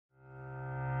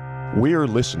We're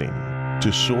listening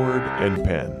to Sword and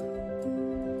Pen,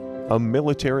 a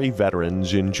military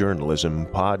veterans in journalism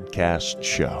podcast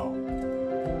show.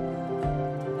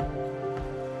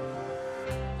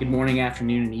 Good morning,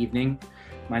 afternoon, and evening.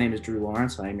 My name is Drew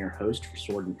Lawrence. I am your host for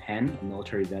Sword and Pen, a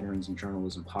military veterans in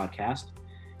journalism podcast.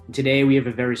 And today we have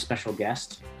a very special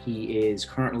guest. He is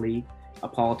currently a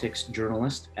politics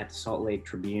journalist at the Salt Lake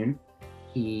Tribune.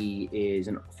 He is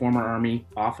a former Army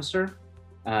officer,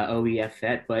 OEF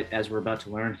vet, but as we're about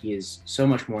to learn, he is so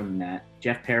much more than that.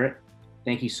 Jeff Parrott,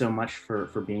 thank you so much for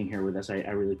being here with us. I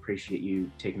really appreciate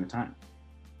you taking the time.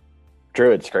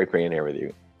 Drew, it's great being here with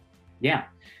you. Yeah.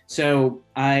 So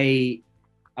I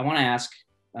want to ask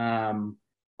a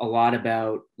lot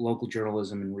about local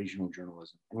journalism and regional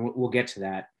journalism. And we'll get to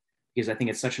that because I think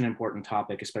it's such an important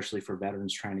topic, especially for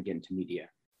veterans trying to get into media.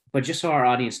 But just so our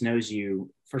audience knows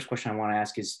you, first question I want to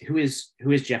ask is who is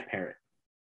Jeff Parrott?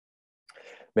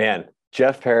 Man,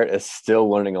 Jeff Parrott is still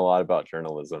learning a lot about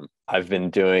journalism. I've been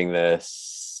doing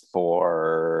this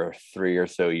for 3 or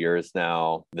so years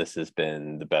now. This has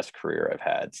been the best career I've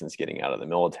had since getting out of the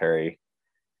military.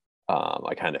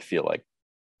 I kind of feel like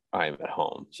I'm at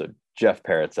home. So Jeff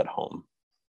Parrott's at home.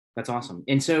 That's awesome.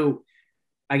 And so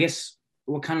I guess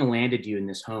what kind of landed you in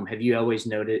this home? Have you always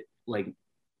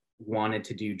wanted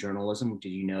to do journalism? Did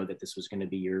you know that this was going to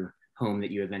be your home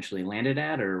that you eventually landed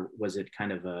at, or was it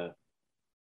kind of a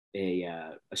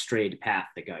strayed path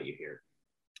that got you here?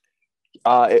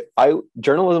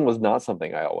 Journalism was not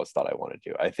something I always thought I wanted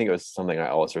to do. I think it was something I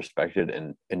always respected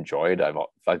and enjoyed.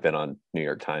 I've been on New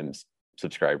York Times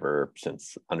subscriber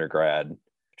since undergrad,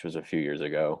 which was a few years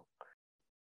ago.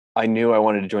 I knew I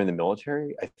wanted to join the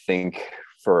military. I think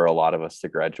for a lot of us that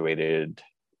graduated,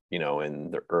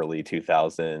 in the early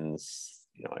 2000s,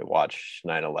 I watched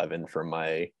 9/11 from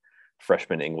my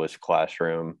freshman English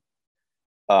classroom.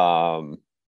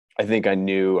 I think I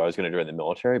knew I was going to join the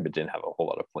military, but didn't have a whole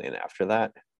lot of plan after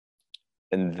that.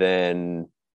 And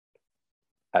then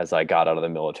as I got out of the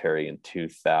military in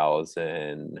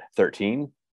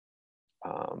 2013,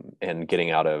 and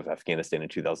getting out of Afghanistan in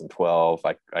 2012,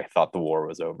 I thought the war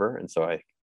was over. And so it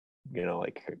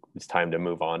was time to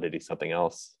move on to do something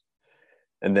else.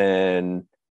 And then,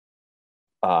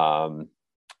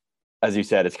 as you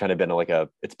said, it's kind of been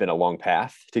it's been a long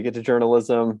path to get to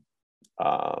journalism.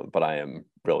 But I am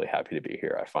really happy to be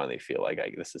here. I finally feel like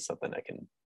this is something I can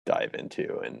dive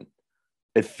into, and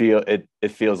it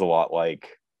feels a lot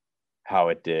like how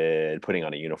it did putting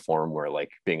on a uniform, where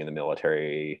being in the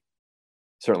military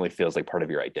certainly feels like part of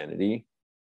your identity,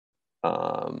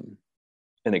 in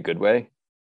a good way.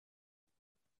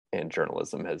 And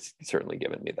journalism has certainly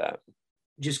given me that.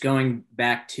 Just going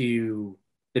back to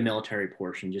the military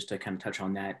portion, just to kind of touch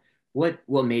on that, what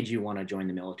made you want to join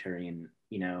the military, and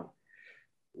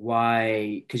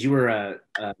why? Because you were a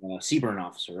Seaburn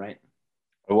officer, right?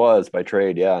 I was by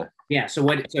trade, yeah. Yeah. So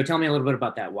tell me a little bit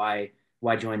about that. Why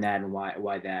join that, and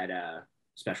why that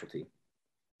specialty?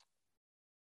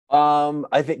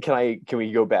 I think can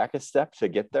we go back a step to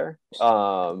get there?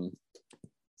 So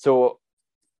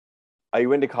I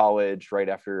went to college right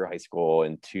after high school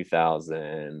in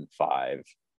 2005.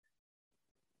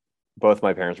 Both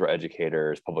my parents were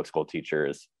educators, public school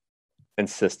teachers.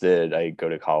 Insisted I go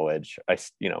to college. At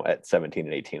 17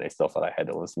 and 18, I still thought I had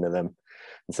to listen to them.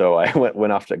 And so I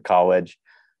went off to college,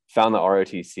 found the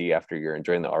ROTC after a year,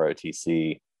 enjoying the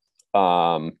ROTC.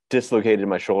 Dislocated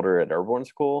my shoulder at airborne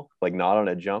school, not on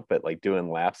a jump, but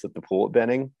doing laps at the pool at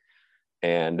Benning.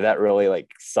 And that really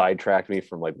sidetracked me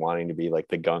from wanting to be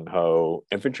the gung-ho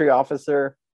infantry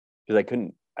officer,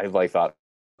 because I thought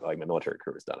my military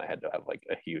career was done. I had to have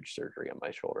a huge surgery on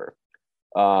my shoulder.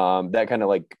 That kind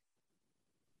of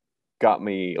got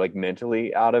me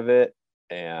mentally out of it.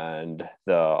 And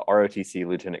the ROTC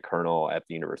lieutenant colonel at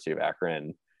the University of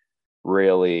Akron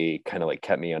really kind of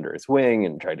kept me under his wing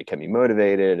and tried to keep me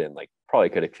motivated, and probably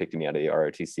could have kicked me out of the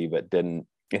ROTC, but didn't.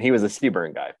 And he was a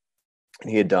Seaburn guy, and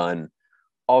he had done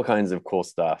all kinds of cool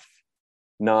stuff,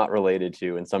 not related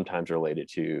to, and sometimes related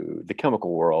to, the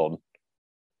chemical world.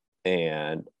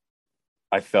 And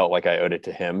I felt like I owed it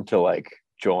to him to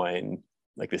join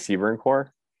the Seaburn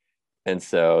Corps. And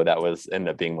so that ended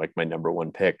up being my number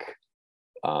one pick.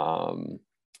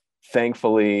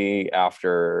 Thankfully,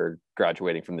 after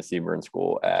graduating from the Seaburn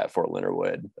School at Fort Leonard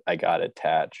Wood, I got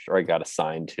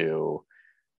assigned to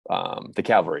the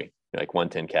cavalry,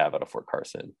 110 Cav out of Fort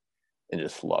Carson, and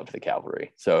just loved the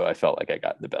cavalry. So I felt like I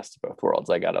got the best of both worlds.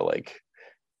 I got to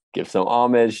give some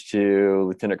homage to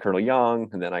Lieutenant Colonel Young,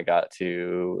 and then I got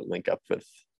to link up with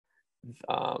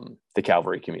the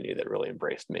cavalry community that really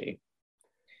embraced me.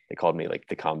 they called me like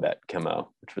the combat chemo,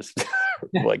 which was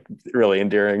like really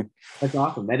endearing. That's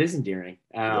awesome. That is endearing.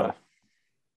 Yeah.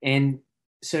 And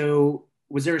so,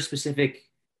 was there a specific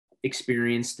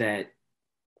experience that,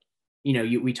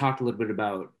 we talked a little bit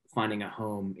about finding a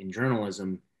home in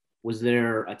journalism. Was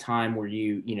there a time where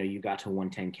you got to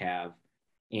 110 Cav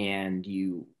and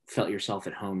you felt yourself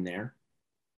at home there?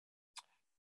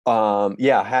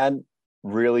 Yeah, I had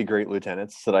really great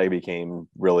lieutenants that I became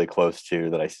really close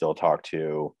to, that I still talk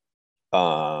to.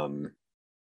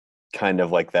 Kind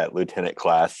of like that lieutenant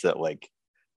class that like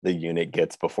the unit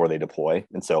gets before they deploy.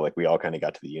 And so like we all kind of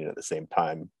got to the unit at the same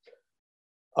time.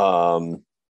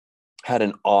 Had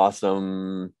an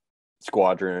awesome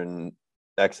squadron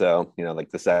XO, like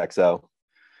this XO.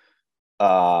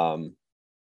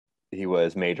 He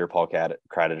was Major Paul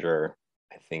Kradiger.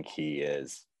 I think he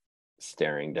is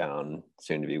staring down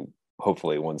soon to be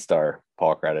hopefully 1-star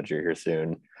Paul Kradiger here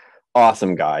soon.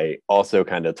 Awesome guy. Also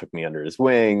kind of took me under his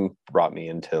wing, brought me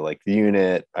into like the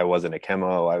unit. I wasn't a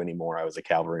chemo anymore. I was a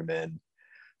cavalryman.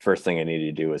 First thing I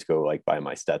needed to do was go like buy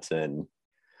my Stetson.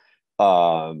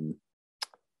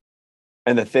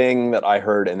 And the thing that I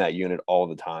heard in that unit all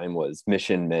the time was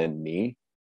mission men me.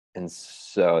 And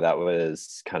so that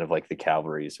was kind of like the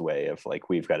cavalry's way of like,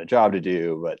 we've got a job to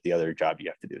do, but the other job you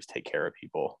have to do is take care of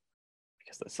people,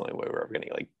 because that's the only way we're ever going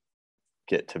to like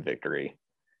get to victory.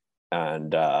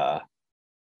 And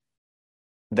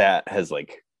that has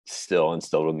like still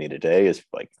instilled with me today, is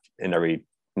like in every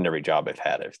job I've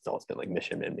had, I've always been like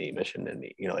mission in me,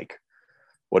 like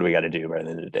what do we got to do by the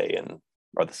end of the day, and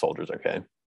are the soldiers okay?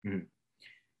 Mm-hmm.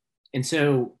 And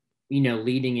so,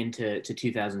 leading into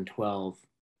 2012,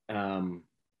 I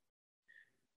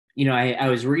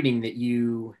was reading that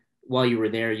while you were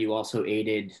there, you also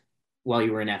aided while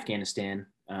you were in Afghanistan.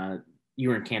 You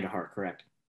were in Kandahar, correct?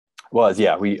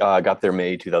 Yeah. We got there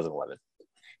May 2011.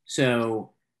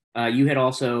 So you had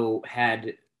also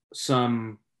had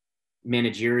some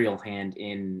managerial hand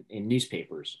in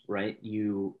newspapers, right?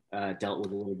 You dealt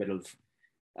with a little bit of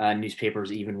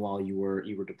newspapers even while you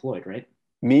were deployed, right?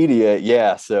 Media,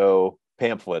 yeah. So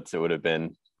pamphlets, it would have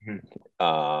been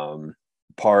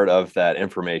part of that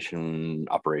information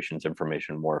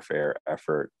warfare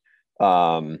effort.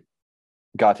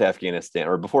 Got to Afghanistan,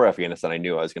 or before Afghanistan, I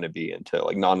knew I was going to be into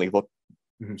like non-lethal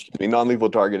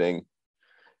targeting,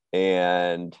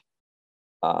 and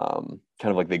kind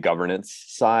of like the governance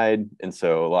side. And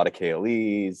so a lot of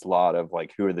KLEs, a lot of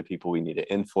like, who are the people we need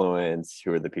to influence?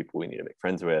 Who are the people we need to make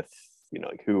friends with?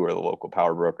 Like who are the local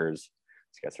power brokers?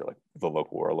 These guys are like the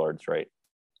local warlords, right?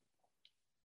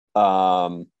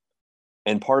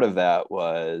 And part of that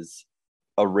was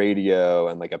a radio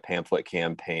and like a pamphlet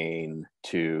campaign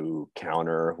to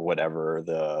counter whatever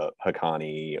the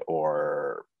Haqqani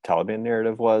or Taliban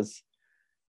narrative was.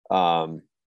 And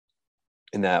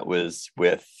that was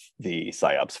with the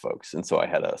PSYOPs folks. And so I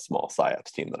had a small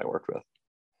PSYOPs team that I worked with.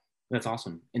 That's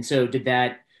awesome. And so did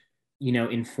that, did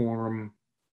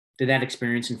that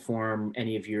experience inform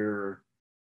any of your,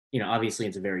 obviously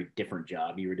it's a very different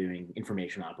job. You were doing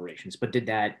information operations, but did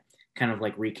that kind of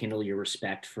like rekindle your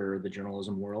respect for the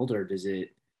journalism world, or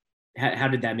how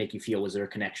did that make you feel? Was there a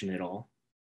connection at all?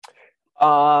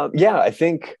 Yeah, I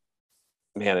think,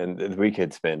 man, and we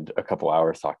could spend a couple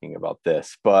hours talking about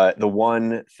this, but the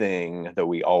one thing that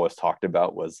we always talked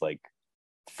about was like,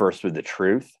 first with the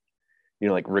truth,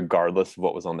 like regardless of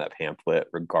what was on that pamphlet,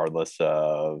 regardless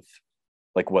of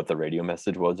like what the radio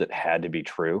message was, it had to be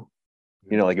true.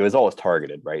 Like it was always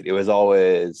targeted, right?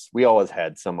 We always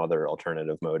had some other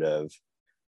alternative motive.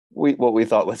 What we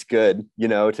thought was good,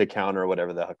 to counter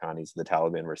whatever the Haqqanis, the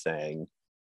Taliban were saying.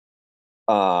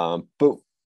 But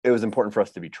it was important for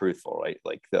us to be truthful, right?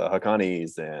 Like the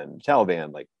Haqqanis and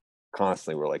Taliban, like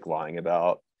constantly were like lying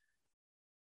about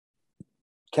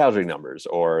casualty numbers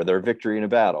or their victory in a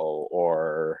battle,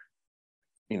 or,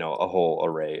 a whole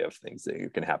array of things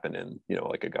that can happen in,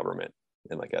 like a government,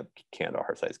 in like a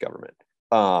Kandahar-sized government.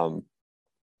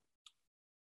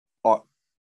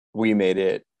 We made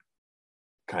it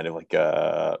kind of like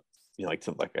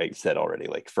like I said already,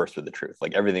 like first with the truth,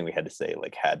 like everything we had to say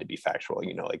like had to be factual.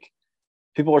 Like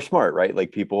people are smart, right?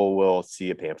 Like people will see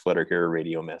a pamphlet or hear a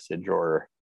radio message, or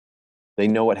they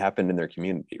know what happened in their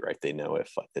community, right? They know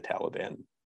if like the Taliban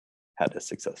had a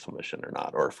successful mission or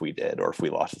not, or if we did, or if we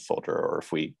lost a soldier, or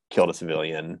if we killed a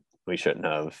civilian we shouldn't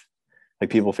have. Like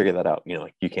people figure that out.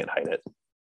 Like you can't hide it.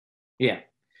 Yeah.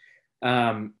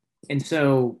 And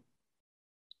so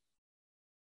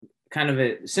kind of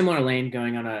a similar lane,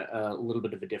 going on a little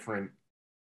bit of a different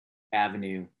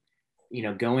avenue,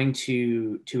 going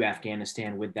to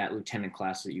Afghanistan with that lieutenant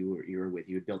class that you were with.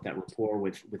 You had built that rapport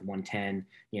with 110,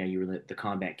 you were the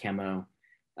combat chemo.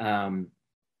 Um,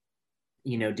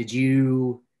 did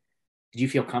you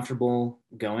feel comfortable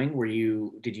going?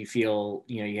 Did you feel,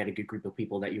 you had a good group of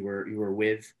people that you were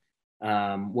with?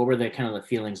 What were the kind of the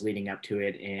feelings leading up to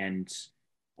it? And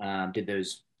did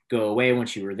those go away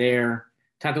once you were there?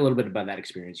 Talk a little bit about that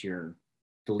experience, the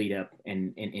lead up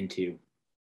and into.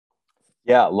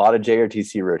 Yeah, a lot of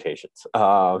JRTC rotations.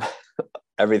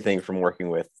 Everything from working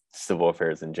with civil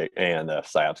affairs and the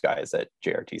PSYOPs guys at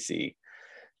JRTC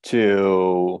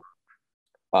to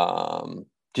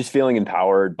just feeling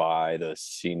empowered by the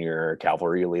senior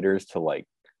cavalry leaders to like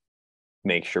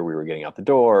make sure we were getting out the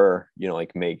door,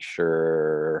 like make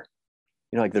sure,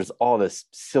 like there's all this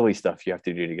silly stuff you have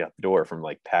to do to get out the door, from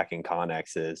like packing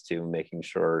connexes to making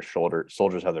sure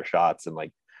soldiers have their shots, and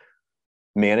like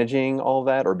managing all of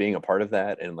that or being a part of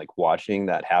that and like watching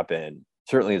that happen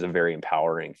certainly is a very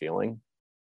empowering feeling.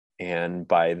 And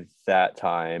by that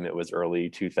time, it was early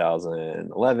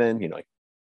 2011, like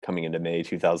coming into May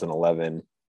 2011.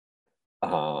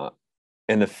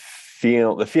 And the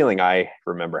feeling I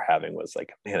remember having was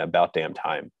like, man, about damn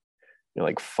time,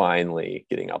 like finally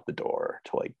getting out the door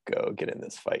to like go get in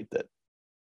this fight that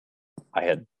I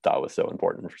had thought was so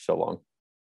important for so long.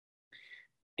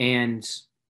 And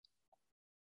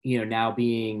now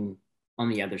being on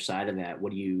the other side of that,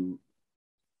 what do you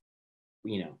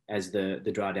as the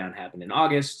drawdown happened in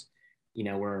August,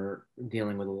 we're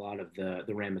dealing with a lot of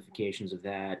the ramifications of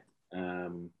that,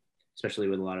 especially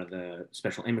with a lot of the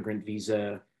special immigrant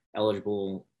visa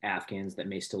eligible Afghans that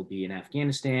may still be in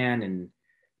Afghanistan, and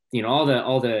all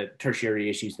the tertiary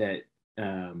issues that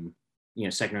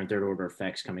second and third order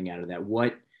effects coming out of that.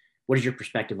 What is your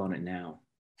perspective on it now?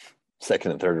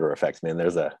 Second and third order effects, man.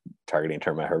 There's a targeting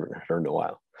term I heard in a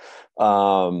while.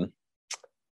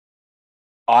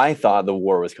 I thought the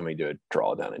war was coming to a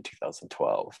drawdown in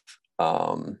 2012.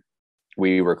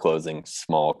 We were closing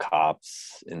small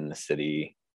COPs in the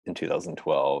city in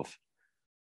 2012.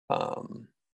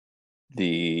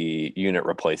 The unit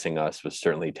replacing us was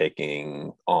certainly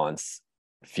taking on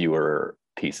fewer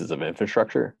pieces of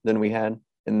infrastructure than we had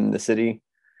in the city.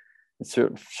 It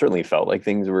certainly felt like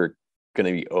things were going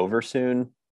to be over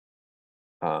soon.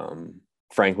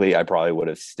 Frankly, I probably would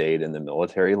have stayed in the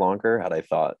military longer had I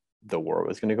thought the war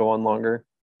was going to go on longer,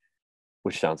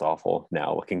 which sounds awful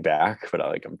now looking back, but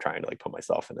I'm trying to like put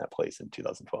myself in that place in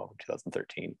 2012 and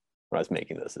 2013 when I was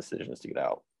making those decisions to get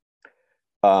out.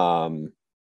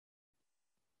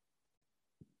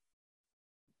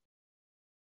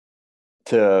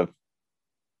 To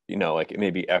like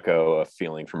maybe echo a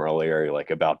feeling from earlier, like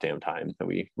about damn time that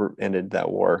we ended that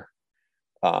war.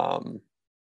 I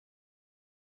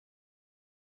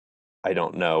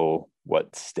don't know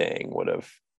what staying would have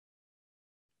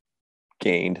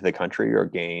gained the country or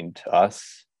gained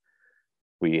us.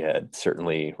 We had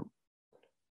certainly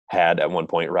had at one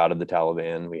point routed the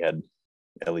Taliban. We had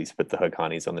at least put the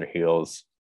Haqqanis on their heels.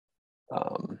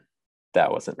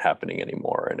 That wasn't happening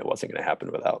anymore, and it wasn't going to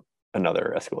happen without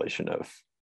another escalation of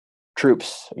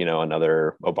troops,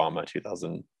 another Obama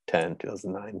 2010,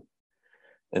 2009.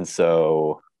 And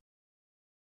so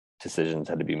decisions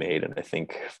had to be made. And I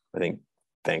think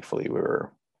thankfully we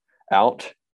were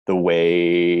out. The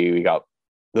way we got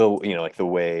the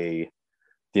way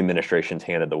the administration's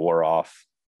handed the war off,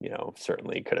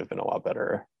 certainly could have been a lot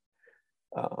better.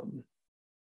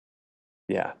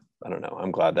 Yeah, I don't know.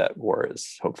 I'm glad that war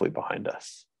is hopefully behind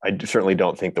us. I certainly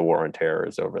don't think the war on terror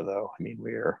is over, though. I mean,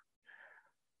 we're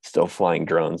still flying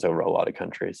drones over a lot of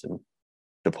countries and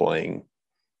deploying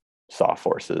soft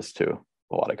forces to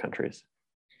a lot of countries.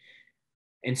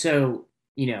 And so,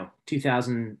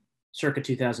 circa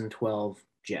 2012,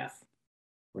 Jeff,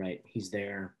 right? He's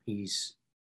there. He's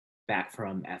back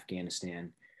from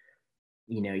Afghanistan.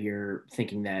 You're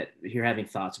thinking that you're having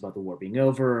thoughts about the war being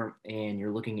over, and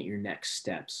you're looking at your next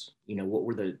steps. What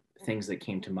were the things that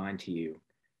came to mind to you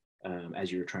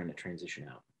as you were trying to transition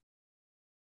out?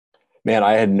 Man,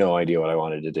 I had no idea what I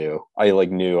wanted to do. I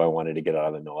knew I wanted to get out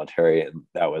of the military, and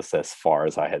that was as far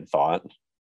as I had thought.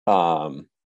 And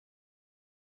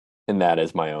that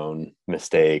is my own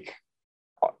mistake.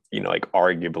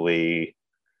 Arguably,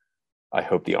 I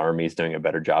hope the Army's doing a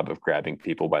better job of grabbing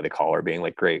people by the collar, being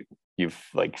like, great, you've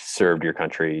served your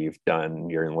country, you've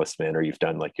done your enlistment, or you've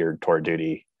done your tour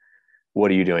duty. What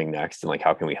are you doing next? And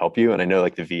how can we help you? And I know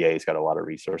the VA's got a lot of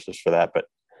resources for that, but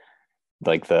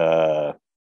the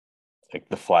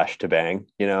flash to bang,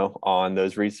 on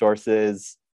those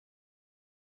resources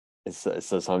is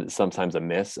sometimes a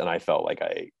miss. And I felt like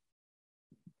I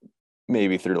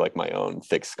maybe through my own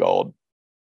thick skull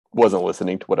wasn't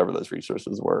listening to whatever those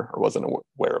resources were, or wasn't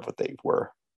aware of what they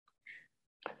were.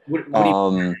 What do can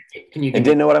you And give me?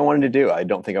 didn't know what I wanted to do. I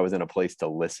don't think I was in a place to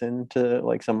listen to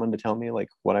like someone to tell me like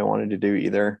what I wanted to do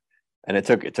either. And it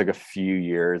took a few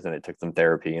years, and it took some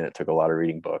therapy, and it took a lot of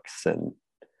reading books and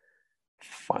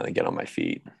finally get on my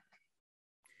feet.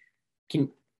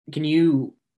 Can can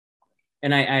you?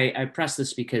 And I press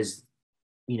this because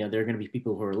there are going to be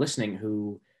people who are listening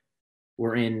who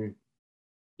were in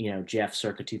Jeff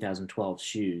circa 2012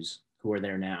 shoes, who are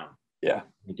there now Yeah.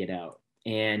 to get out,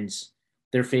 and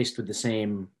they're faced with the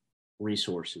same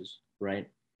resources, right?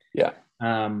 Yeah.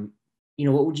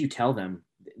 What would you tell them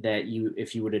that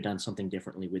if you would have done something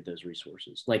differently with those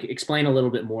resources? Like, explain a little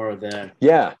bit more of the.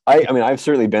 Yeah. I mean, I've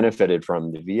certainly benefited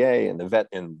from the VA and the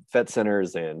vet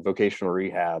centers and vocational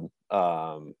rehab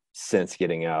since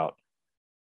getting out.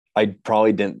 I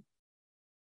probably didn't.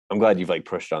 I'm glad you've like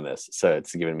pushed on this. So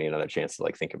it's given me another chance to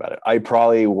like think about it. I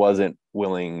probably wasn't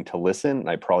willing to listen.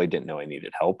 I probably didn't know I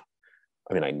needed help.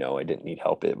 I mean, I know I didn't need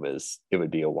help. It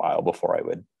would be a while before I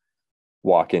would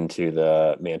walk into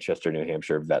the Manchester, New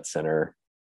Hampshire Vet Center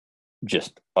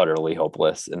just utterly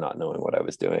hopeless and not knowing what I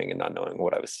was doing and not knowing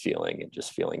what I was feeling and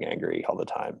just feeling angry all the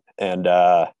time. And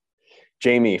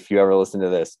Jamie, if you ever listen to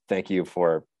this, thank you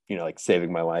for, like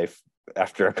saving my life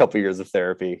after a couple of years of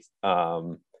therapy.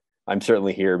 I'm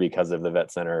certainly here because of the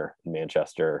Vet Center in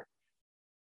Manchester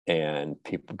and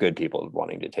good people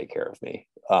wanting to take care of me.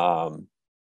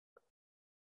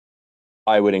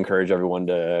 I would encourage everyone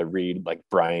to read like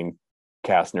Brian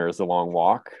Kastner's The Long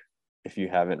Walk. If you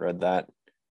haven't read that,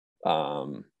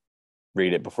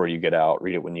 read it before you get out,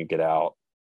 read it when you get out,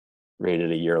 read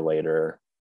it a year later,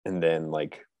 and then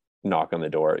like knock on the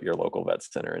door at your local vet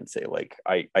center and say like,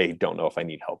 I don't know if I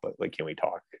need help, but like, can we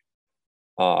talk?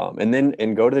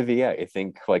 And go to the VA. I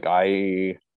think like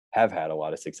I have had a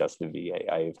lot of success in the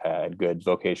VA. I've had good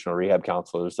vocational rehab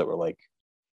counselors that were like,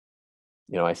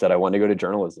 I said I wanted to go to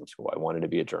journalism school. I wanted to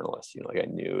be a journalist. Like I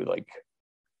knew like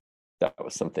that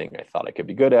was something I thought I could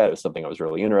be good at. It was something I was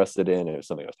really interested in. It was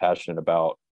something I was passionate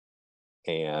about.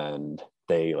 And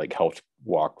they like helped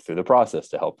walk through the process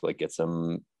to help like get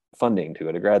some funding to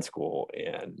go to grad school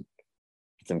and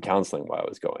get some counseling while I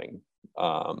was going.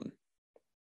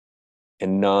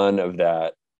 And none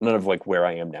of like where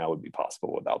I am now would be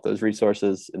possible without those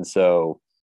resources. And so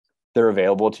they're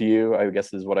available to you, I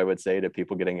guess is what I would say to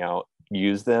people getting out.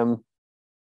 Use them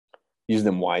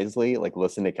wisely, like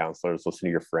listen to counselors, listen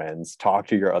to your friends, talk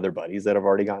to your other buddies that have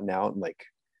already gotten out and like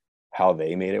how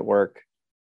they made it work.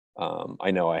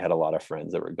 I know I had a lot of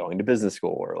friends that were going to business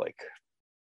school or like,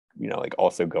 like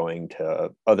also going to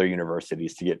other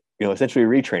universities to get, essentially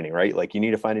retraining, right? Like you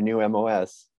need to find a new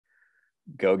MOS,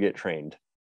 go get trained.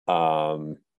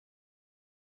 And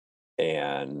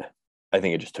I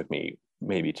think it just took me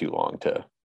maybe too long to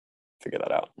figure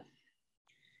that out.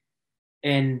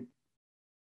 And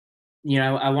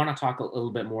I want to talk a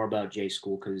little bit more about J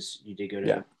School because you did go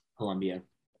to Columbia.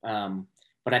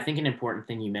 But I think an important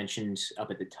thing you mentioned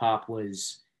up at the top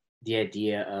was the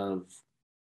idea of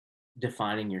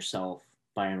defining yourself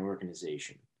by an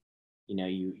organization.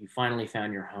 You finally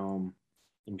found your home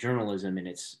in journalism, and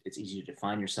it's easy to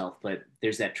define yourself, but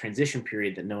there's that transition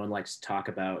period that no one likes to talk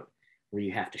about where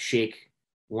you have to shake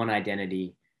one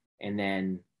identity and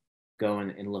then go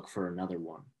and look for another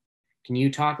one. Can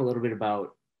you talk a little bit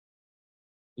about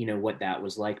what that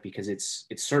was like, because it's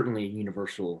certainly a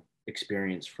universal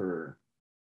experience for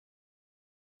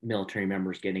military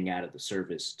members getting out of the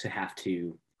service to have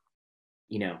to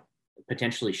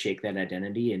potentially shake that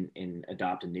identity and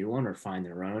adopt a new one or find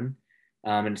their own,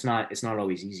 and it's not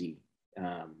always easy.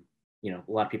 A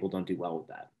lot of people don't do well with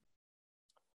that.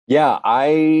 Yeah,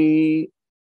 I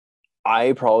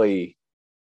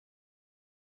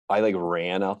like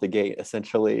ran out the gate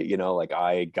essentially. Like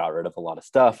I got rid of a lot of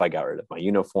stuff. I got rid of my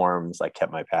uniforms. I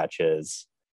kept my patches.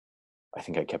 I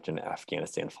think I kept an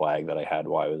Afghanistan flag that I had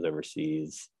while I was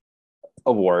overseas.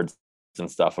 Awards and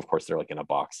stuff, of course, they're like in a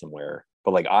box somewhere.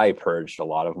 But like I purged a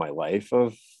lot of my life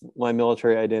of my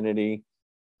military identity,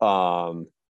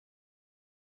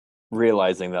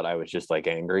 realizing that I was just like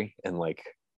angry and like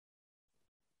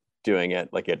doing it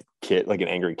like an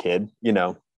angry kid.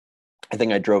 I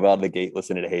think I drove out of the gate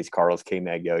listening to Hayes Carll's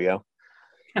K-Mag Yo-Yo.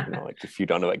 Like if you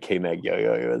don't know what K-Mag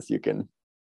Yo-Yo is, you can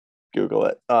Google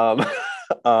it.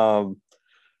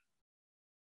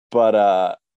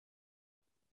 But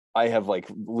I have like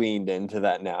leaned into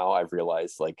that now. I've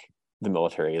realized like the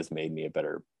military has made me a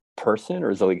better person, or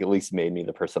has like at least made me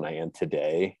the person I am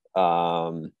today.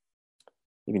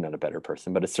 Maybe not a better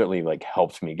person, but it's certainly like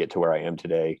helped me get to where I am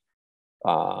today.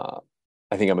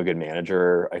 I think I'm a good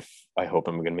manager. I hope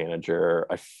I'm a good manager.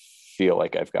 I feel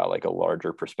like I've got like a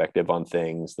larger perspective on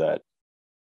things that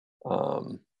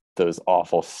those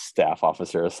awful staff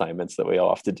officer assignments that we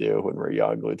all have to do when we're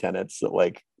young lieutenants that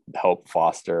like help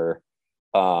foster.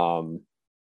 So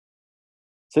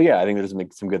yeah, I think there's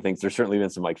been some good things. There's certainly been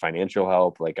some like financial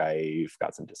help. Like I've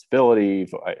got some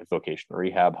disability, vocational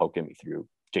rehab helped get me through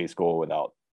J school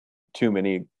without too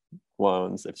many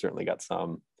loans. I've certainly got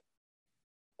some.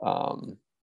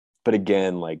 But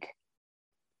again, like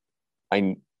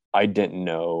I didn't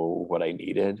know what I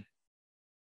needed,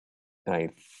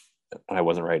 and I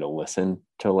wasn't ready to listen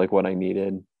to like what I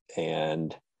needed.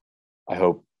 And I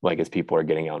hope like as people are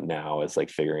getting out now, it's like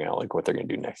figuring out like what they're going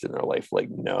to do next in their life. Like,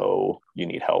 no, you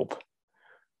need help.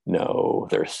 No,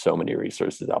 there's so many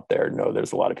resources out there. No,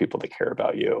 there's a lot of people that care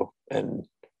about you, and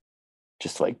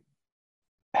just like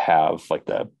have like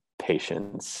the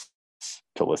patience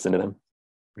to listen to them.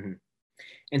 Mm-hmm.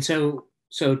 And so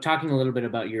talking a little bit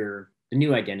about the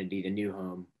new identity, the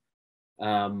new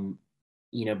home,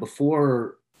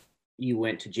 before you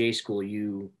went to J school,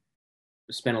 you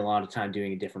spent a lot of time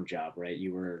doing a different job, right?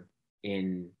 You were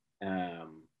in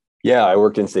yeah, I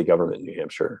worked in state government in New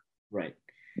Hampshire. Right.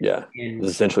 Yeah, it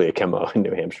was essentially a chemo in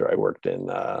New Hampshire. I worked in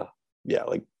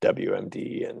like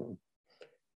WMD and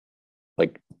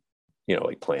like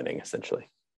like planning essentially.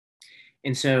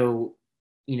 And so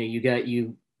you get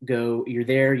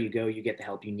the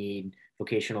help you need,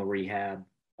 vocational rehab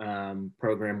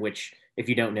program, which if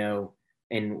you don't know,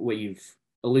 and what you've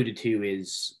alluded to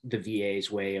is the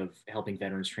VA's way of helping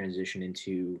veterans transition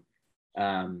into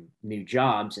new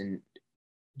jobs. And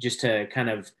just to kind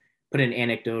of put an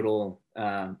anecdotal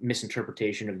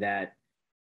misinterpretation of that,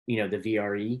 the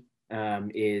VRE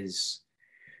is,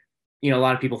 a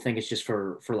lot of people think it's just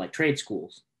for like trade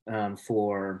schools,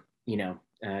 for, you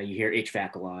hear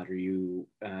HVAC a lot, or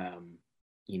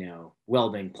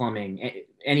welding, plumbing,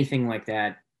 anything like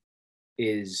that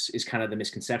is kind of the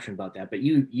misconception about that. But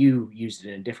you used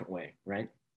it in a different way, right?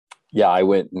 Yeah, I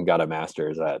went and got a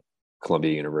master's at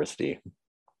Columbia University.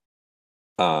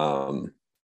 And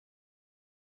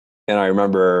I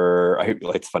remember,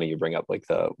 it's funny you bring up like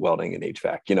the welding and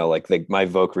HVAC, like my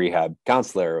voc rehab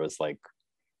counselor was like,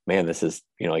 man, this is,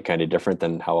 like kind of different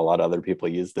than how a lot of other people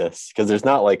use this. Cause there's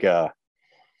not like a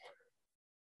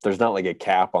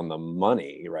cap on the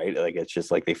money, right? Like, it's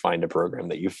just like they find a program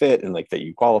that you fit and like that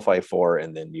you qualify for,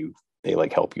 and then they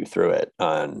like help you through it.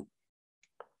 And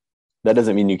that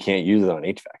doesn't mean you can't use it on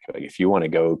HVAC. Like if you want to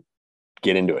go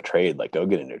get into a trade, like go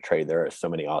get into a trade. There are so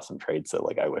many awesome trades that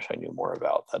like I wish I knew more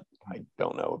about that I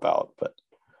don't know about, but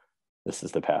this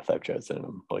is the path I've chosen.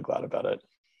 I'm really glad about it.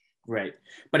 Right.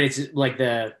 But it's like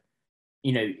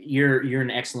you're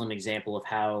an excellent example of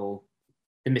how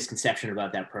the misconception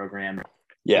about that program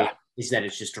is that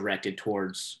it's just directed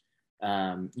towards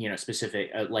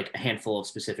specific like a handful of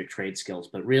specific trade skills,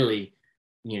 but really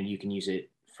you can use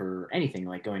it for anything,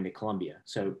 like going to Columbia.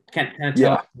 So kind of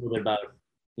tell us a little bit about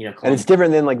Columbia. And it's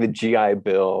different than like the GI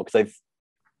Bill, because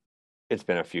it's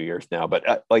been a few years now,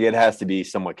 but like it has to be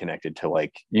somewhat connected to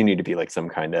like you need to be like some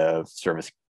kind of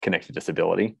service connected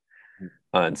disability.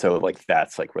 And so like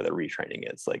that's like where the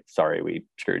retraining is. Like, sorry, we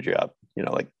screwed you up,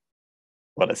 like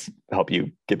let us help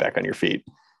you get back on your feet.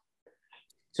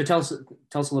 So tell us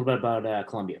a little bit about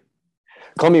Columbia.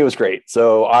 Columbia was great.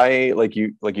 So I, like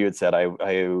you had said, I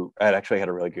had actually had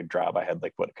a really good job. I had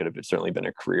like what could have certainly been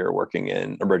a career working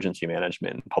in emergency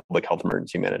management, public health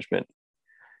emergency management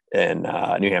in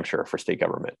New Hampshire for state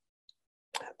government.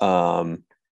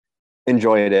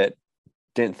 Enjoyed it.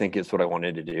 Didn't think it's what I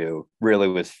wanted to do. Really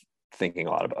was thinking a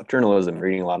lot about journalism,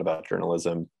 reading a lot about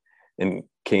journalism, and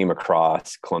came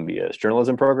across Columbia's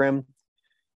journalism program.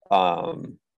 So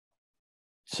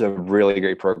really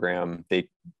great program. They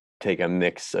take a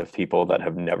mix of people that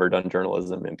have never done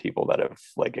journalism and people that have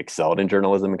like excelled in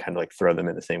journalism and kind of like throw them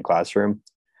in the same classroom.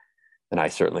 And I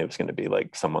certainly was going to be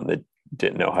like someone that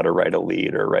didn't know how to write a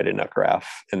lead or write a nut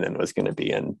graph, and then was going to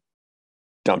be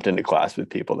dumped into class with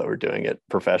people that were doing it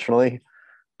professionally,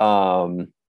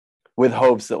 with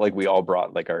hopes that like we all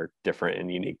brought like our different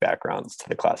and unique backgrounds to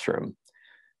the classroom.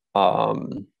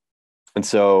 And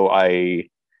so I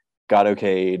got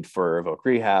okayed for voc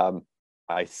rehab.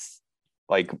 I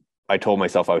told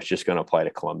myself I was just going to apply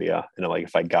to Columbia, and like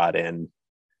if I got in,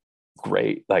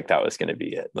 great, like that was going to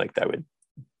be it. Like that would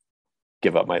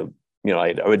give up my,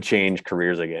 I would change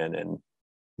careers again and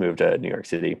move to New York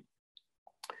City.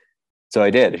 So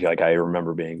I did. Like I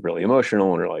remember being really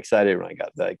emotional and really excited when I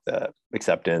got like the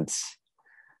acceptance.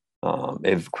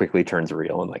 It quickly turns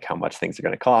real and like how much things are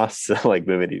going to cost. So like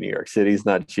moving to New York City is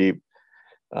not cheap.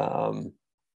 But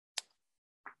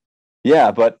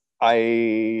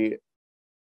I,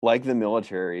 like the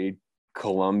military,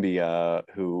 Columbia,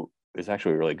 who is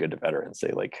actually really good to veterans,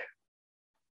 they like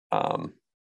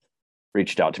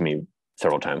reached out to me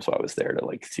several times while I was there to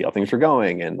like see how things were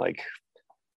going, and like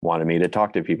wanted me to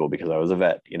talk to people because I was a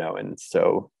vet, and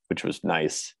so, which was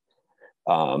nice.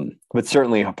 But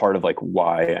certainly a part of like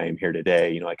why I am here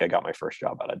today, like I got my first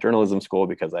job out of journalism school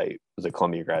because I was a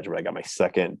Columbia graduate. I got my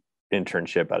second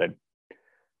internship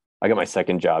I got my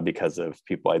second job because of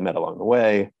people I met along the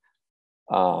way.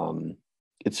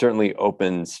 It certainly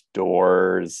opens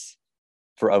doors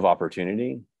of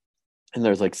opportunity. And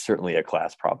there's like certainly a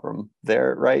class problem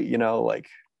there, right? Like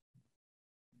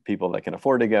people that can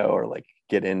afford to go or like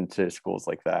get into schools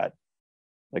like that,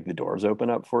 like the doors open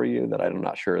up for you that I'm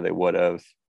not sure they would have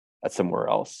at somewhere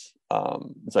else.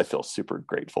 So I feel super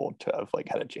grateful to have like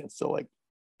had a chance to like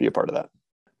be a part of that.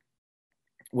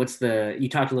 You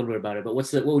talked a little bit about it, but what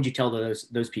would you tell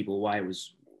those people why it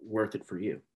was worth it for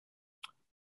you?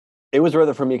 It was worth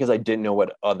it for me because I didn't know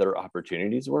what other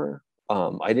opportunities were.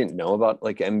 I didn't know about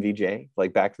like MVJ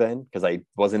like back then because I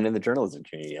wasn't in the journalism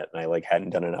community yet, and I like hadn't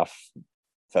done enough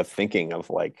of thinking of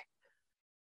like,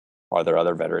 are there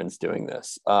other veterans doing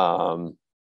this?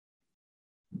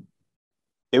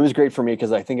 It was great for me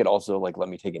because I think it also like let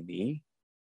me take a knee.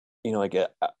 Like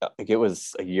it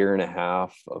was a year and a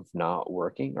half of not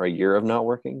working, or a year of not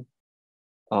working,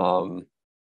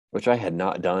 which I had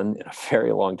not done in a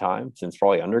very long time, since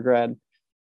probably undergrad.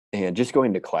 And just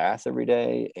going to class every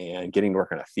day and getting to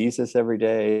work on a thesis every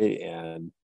day.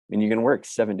 And you can work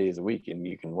 7 days a week and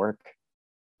you can work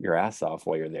your ass off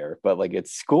while you're there, but like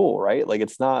it's school, right? Like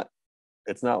it's not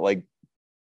like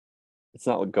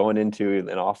going into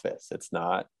an office. It's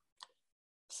not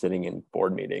sitting in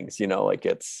board meetings, like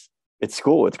it's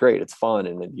school. It's great. It's fun.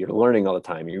 And you're learning all the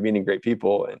time. You're meeting great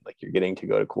people and like you're getting to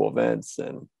go to cool events.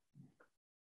 And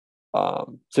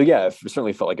so yeah, it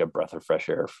certainly felt like a breath of fresh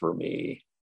air for me.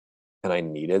 And I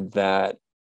needed that,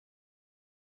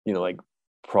 like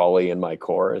probably in my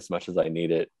core as much as I need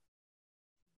it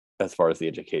as far as the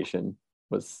education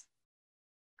was,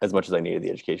 as much as I needed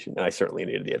the education. And I certainly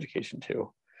needed the education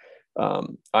too.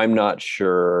 I'm not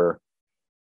sure,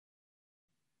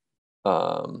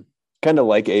 kind of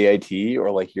like AIT or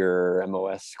like your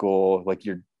MOS school, like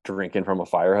you're drinking from a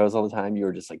fire hose all the time.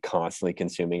 You're just like constantly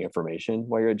consuming information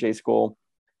while you're at J school.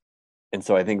 And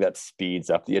so I think that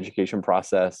speeds up the education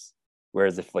process.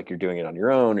 Whereas if like you're doing it on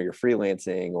your own or you're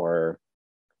freelancing or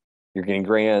you're getting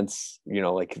grants,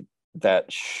 like that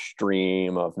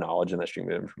stream of knowledge and that stream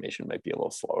of information might be a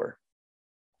little slower.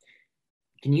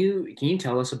 Can you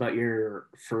tell us about your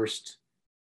first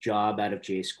job out of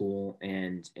J school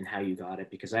and how you got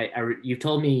it? Because you've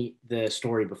told me the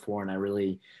story before and I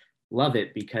really love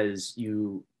it because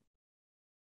you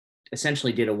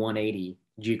essentially did a 180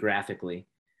 geographically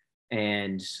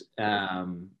and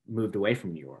moved away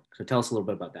from New York. So tell us a little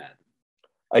bit about that.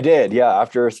 I did, yeah.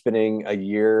 After spending a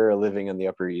year living on the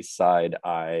Upper East Side,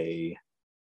 I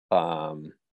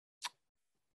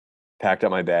packed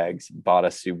up my bags, bought a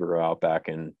Subaru Outback,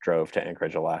 and drove to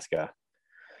Anchorage, Alaska,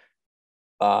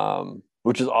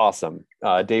 which is awesome.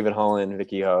 David Holland,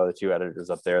 Vicky Ho, the two editors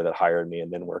up there that hired me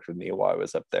and then worked with me while I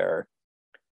was up there,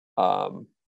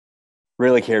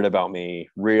 really cared about me,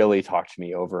 really talked to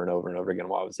me over and over and over again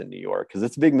while I was in New York. Because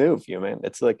it's a big move, man.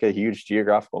 It's like a huge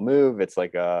geographical move. It's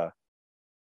like a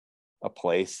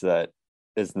place that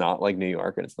is not like New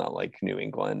York and it's not like New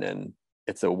England. And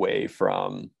it's away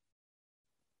from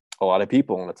a lot of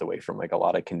people and it's away from like a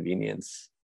lot of convenience.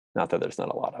 Not that there's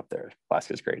not a lot up there.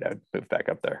 Alaska's great. I'd move back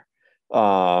up there.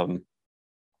 But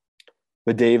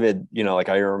David, like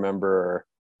I remember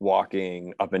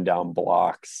walking up and down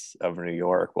blocks of New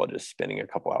York while just spending a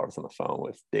couple hours on the phone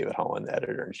with David Holland, the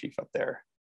editor-in-chief up there,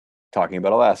 talking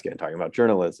about Alaska and talking about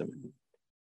journalism.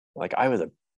 Like I was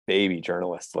a baby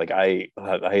journalist. Like I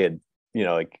had,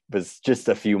 like was just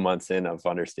a few months in of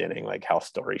understanding like how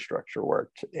story structure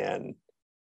worked. And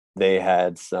they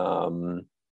had some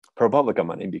ProPublica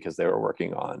money because they were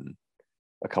working on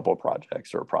a couple of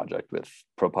projects or a project with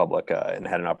ProPublica and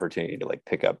had an opportunity to like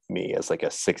pick up me as like a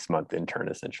 6-month intern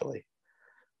essentially,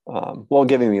 while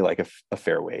giving me like a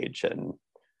fair wage and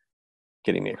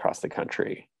getting me across the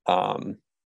country.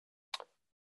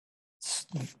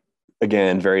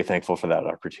 Again, very thankful for that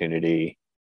opportunity.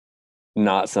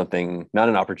 Not an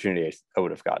opportunity I would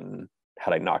have gotten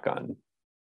had I not gone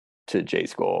to J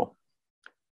school.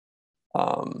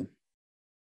 I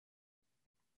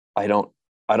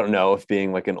don't know if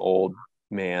being like an old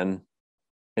man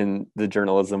in the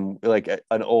journalism, like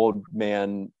an old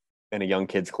man in a young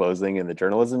kid's clothing in the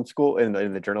journalism school, in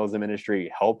the journalism industry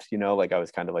helped, like I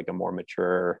was kind of like a more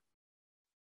mature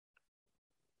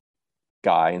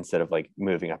guy instead of like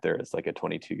moving up there as like a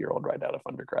 22-year-old right out of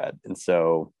undergrad. And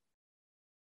so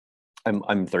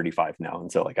I'm 35 now,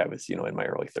 and so like I was, in my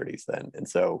early 30s then, and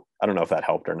so I don't know if that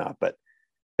helped or not, but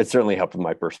it certainly helped with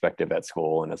my perspective at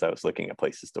school and as I was looking at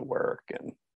places to work.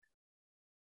 And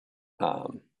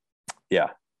yeah,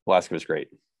 Alaska was great.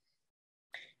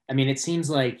 I mean, it seems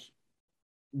like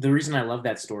the reason I love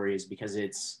that story is because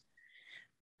it's,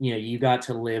 you got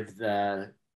to live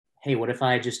the, hey, what if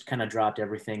I just kind of dropped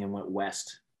everything and went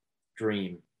west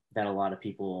dream that a lot of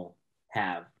people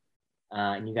have.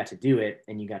 And you got to do it,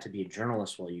 and you got to be a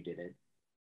journalist while you did it.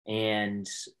 And,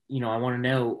 I want to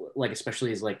know, like,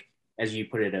 especially as you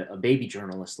put it, a baby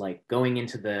journalist, like going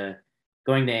to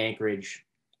Anchorage,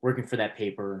 working for that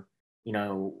paper,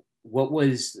 what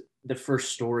was the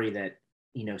first story that,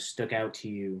 stuck out to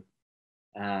you?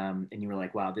 And you were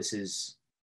like, wow, this is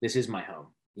my home.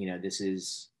 This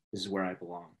is where I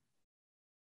belong.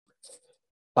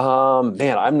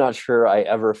 Man, I'm not sure I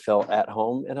ever felt at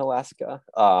home in Alaska.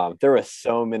 There were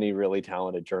so many really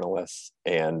talented journalists,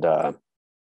 and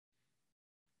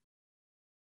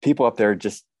people up there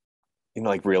just,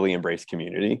 like really embrace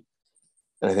community.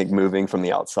 And I think moving from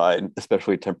the outside,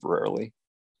 especially temporarily,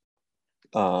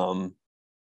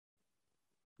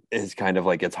 is kind of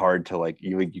like, it's hard to like,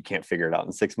 you can't figure it out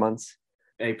in 6 months.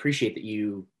 I appreciate that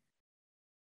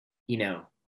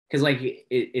because like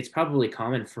it's probably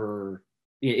common for,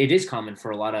 it is common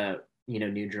for a lot of,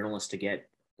 new journalists to get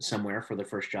somewhere for their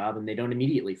first job and they don't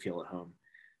immediately feel at home.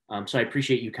 So I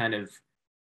appreciate you kind of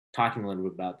talking a little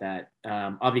bit about that.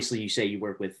 Obviously, you say you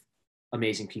work with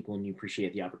amazing people and you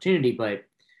appreciate the opportunity, but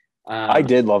I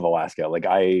did love Alaska. Like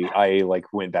I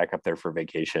like went back up there for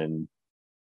vacation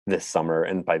this summer,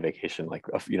 and by vacation, like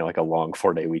like a long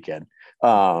 4-day weekend,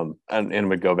 and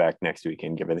would go back next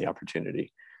weekend given the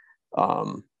opportunity.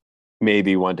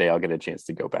 Maybe one day I'll get a chance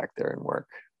to go back there and work.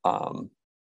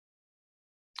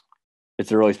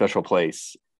 It's a really special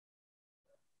place.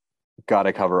 Got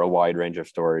to cover a wide range of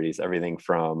stories, everything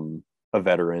from a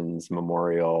veterans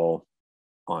memorial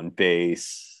on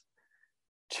base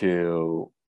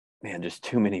to, man, just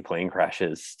too many plane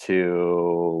crashes,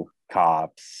 to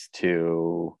cops,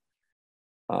 to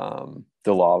the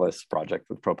Lawless Project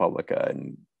with ProPublica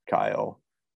and Kyle,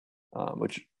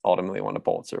 which ultimately won a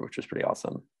Pulitzer, which was pretty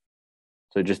awesome.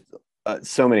 So just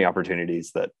so many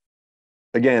opportunities that,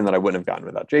 again, that I wouldn't have gotten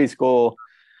without J School,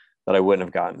 that I wouldn't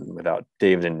have gotten without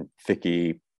David and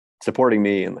Vicky supporting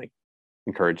me and like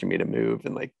encouraging me to move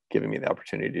and like giving me the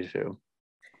opportunity to.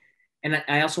 And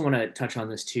I also want to touch on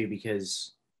this too,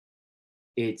 because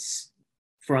it's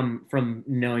from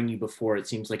knowing you before, it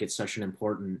seems like it's such an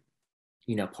important,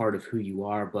 part of who you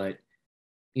are. But,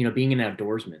 being an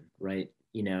outdoorsman, right?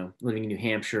 Living in New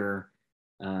Hampshire,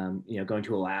 going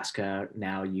to Alaska,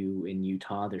 now you in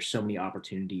Utah, there's so many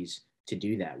opportunities to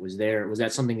do that. Was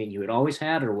that something that you had always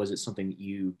had, or was it something that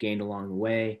you gained along the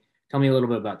way? Tell me a little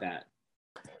bit about that.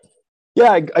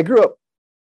 Yeah, I grew up.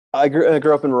 I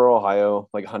grew up in rural Ohio,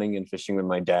 like hunting and fishing with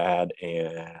my dad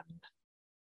and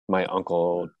my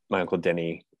uncle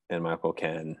Denny and my uncle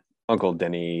Ken. Uncle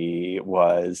Denny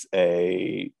was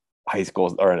a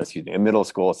middle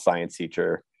school science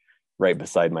teacher right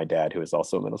beside my dad, who was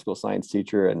also a middle school science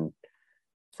teacher. And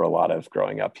for a lot of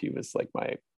growing up, he was like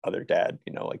my other dad,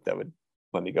 like that would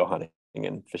let me go hunting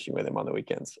and fishing with him on the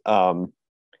weekends.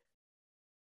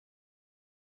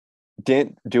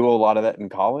 Didn't do a lot of that in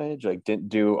college, like didn't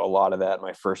do a lot of that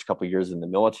my first couple of years in the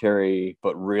military,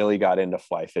 but really got into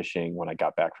fly fishing when I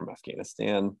got back from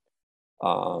Afghanistan. It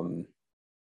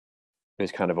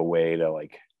was kind of a way to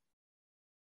like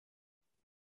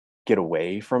get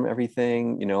away from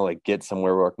everything, like get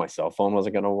somewhere where my cell phone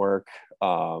wasn't going to work.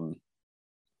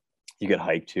 You could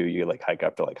hike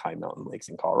up to like high mountain lakes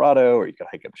in Colorado, or you could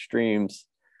hike up streams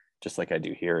just like I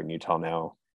do here in Utah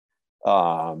now.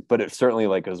 But it certainly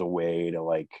like was a way to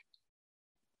like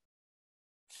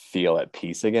feel at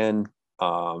peace again.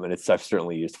 And I've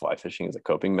certainly used fly fishing as a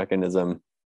coping mechanism,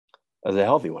 as a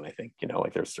healthy one. I think,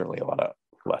 like there's certainly a lot of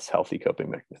less healthy coping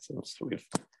mechanisms we've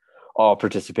all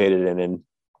participated in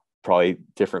probably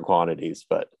different quantities,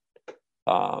 but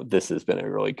this has been a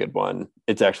really good one.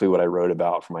 It's actually what I wrote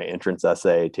about for my entrance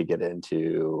essay to get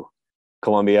into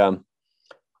Columbia.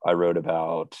 I wrote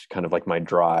about kind of like my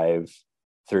drive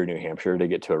through New Hampshire to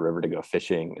get to a river to go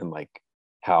fishing, and like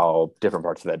how different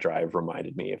parts of that drive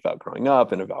reminded me about growing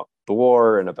up and about the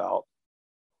war and about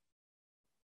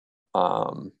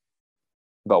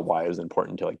why it was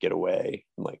important to like get away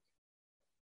and like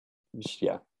just,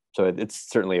 yeah. So it's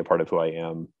certainly a part of who I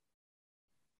am.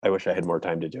 I wish I had more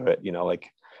time to do it. Like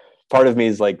part of me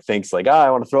is like thinks like, I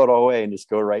want to throw it all away and just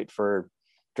go write for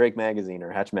Drake Magazine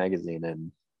or Hatch Magazine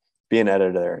and be an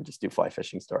editor there and just do fly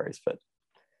fishing stories. But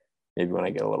maybe when I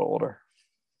get a little older.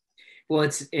 Well, I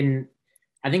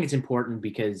think it's important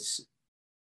because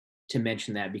to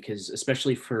mention that because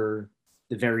especially for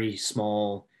the very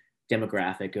small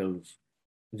demographic of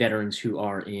veterans who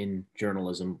are in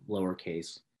journalism,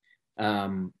 lowercase,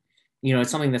 um, it's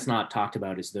something that's not talked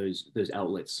about is those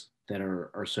outlets that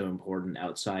are so important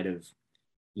outside of,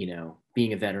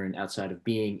 being a veteran, outside of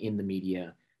being in the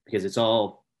media, because it's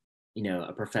all,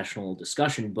 a professional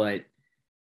discussion, but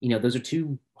those are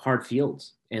two hard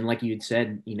fields. And like you'd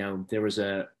said, there was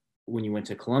when you went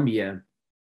to Columbia,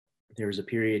 there was a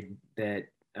period that,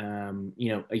 a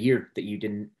year that you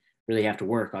didn't really have to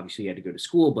work. Obviously, you had to go to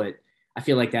school, but I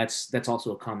feel like that's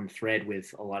also a common thread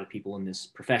with a lot of people in this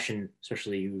profession,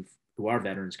 especially who are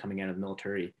veterans coming out of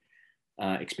military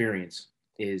experience.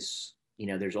 Is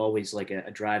there's always like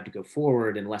a drive to go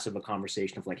forward and less of a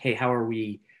conversation of like, hey, how are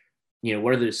we?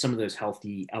 What are some of those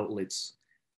healthy outlets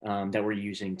that we're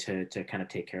using to kind of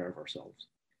take care of ourselves?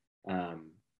 Um,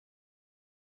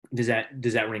 does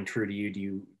that ring true to you?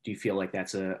 Do you feel like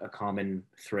that's a common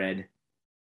thread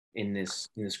in this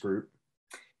group?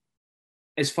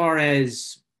 As far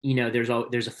as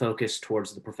there's a focus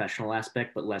towards the professional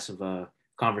aspect, but less of a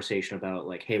conversation about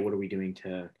like, hey, what are we doing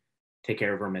to take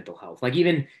care of our mental health? Like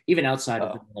even outside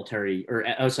of the military or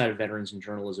outside of veterans and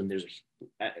journalism, there's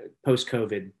post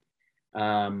COVID,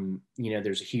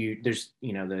 there's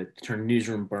the term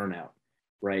newsroom burnout,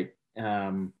 right?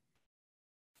 Totally.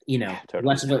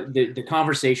 Less of the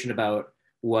conversation about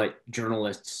what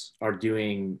journalists are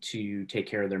doing to take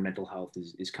care of their mental health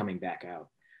is coming back out.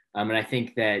 And I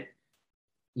think that,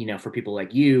 for people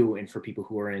like you and for people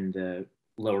who are in the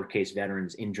lowercase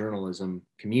veterans in journalism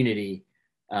community,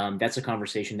 that's a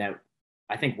conversation that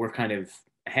I think we're kind of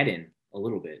ahead in a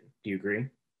little bit. Do you agree?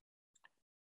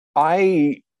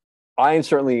 I am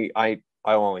certainly, I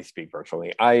will only speak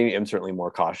virtually. I am certainly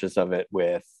more cautious of it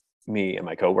with me and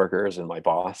my coworkers and my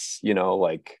boss,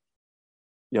 like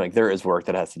there is work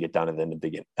that has to get done at the end of the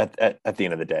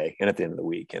day and at the end of the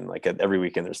week. And like every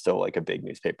weekend, there's still like a big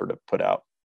newspaper to put out.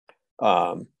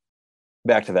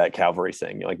 Back to that cavalry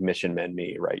saying, like mission, men,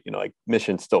 me, right? Like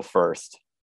mission's still first.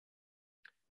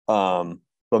 But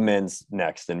men's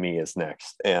next and me is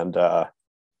next. And,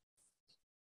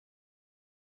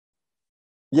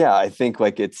 yeah, I think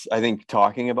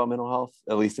talking about mental health,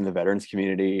 at least in the veterans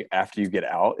community, after you get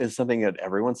out is something that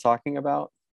everyone's talking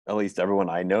about, at least everyone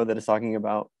I know that is talking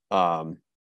about. And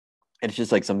it's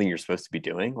just like something you're supposed to be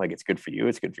doing. Like it's good for you.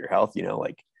 It's good for your health. It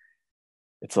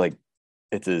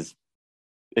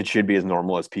should be as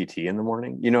normal as PT in the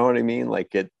morning. You know what I mean?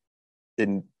 Like it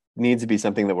needs to be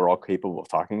something that we're all capable of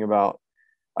talking about.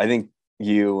 I think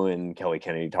you and Kelly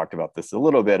Kennedy talked about this a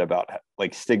little bit about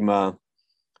like stigma.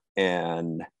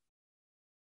 And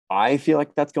I feel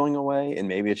like that's going away, and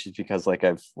maybe it's just because like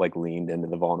I've like leaned into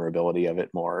the vulnerability of it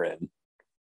more and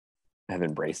have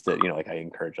embraced it. Like I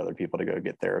encourage other people to go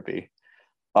get therapy.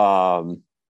 But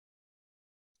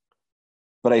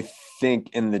I think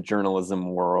in the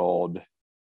journalism world,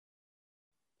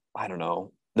 I don't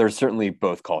know. There's certainly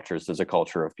both cultures. There's a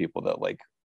culture of people that like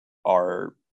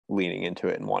are leaning into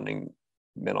it and wanting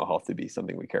mental health to be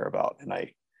something we care about, and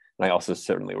I also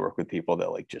certainly work with people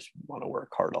that like just want to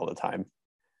work hard all the time.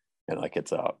 And like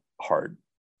it's hard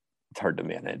to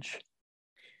manage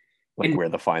like where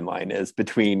the fine line is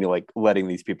between like letting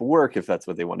these people work if that's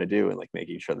what they want to do and like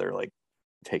making sure they're like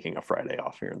taking a Friday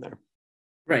off here and there.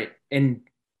 Right. And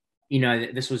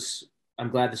I'm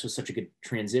glad this was such a good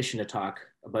transition to talk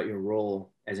about your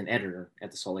role as an editor at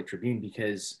the Salt Lake Tribune,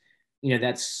 because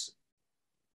that's,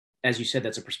 as you said,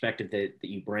 that's a perspective that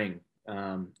you bring.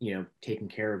 Taking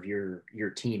care of your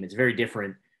team. It's very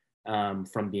different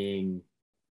from being,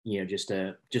 just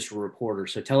a reporter.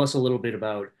 So tell us a little bit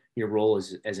about your role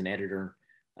as an editor,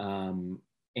 and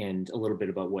a little bit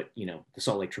about what the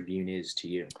Salt Lake Tribune is to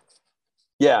you.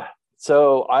 Yeah.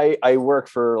 So I work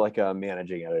for like a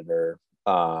managing editor.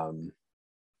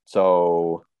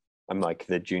 So I'm like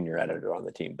the junior editor on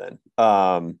the team then.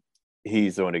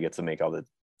 He's the one who gets to make all the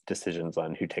decisions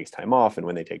on who takes time off and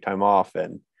when they take time off.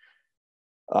 And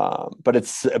but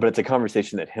it's a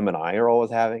conversation that him and I are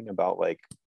always having about like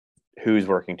who's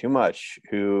working too much,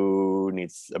 who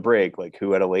needs a break, like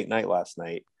who had a late night last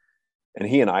night. And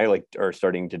he and I like are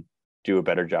starting to do a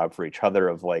better job for each other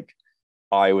of like,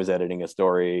 I was editing a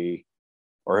story,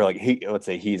 or like let's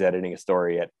say he's editing a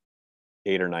story at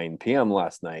 8 or 9 p.m.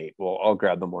 last night. Well, I'll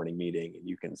grab the morning meeting and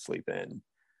you can sleep in,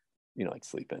 like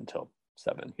sleep until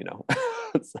 7,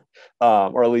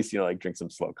 or at least, like drink some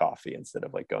slow coffee instead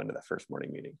of like going to that first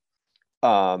morning meeting.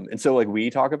 And so like we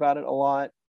talk about it a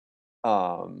lot.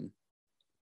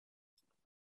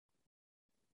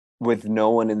 with no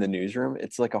one in the newsroom,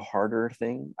 it's like a harder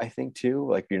thing, I think, too.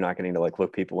 Like you're not getting to like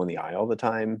look people in the eye all the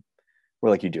time, where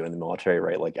like you do in the military,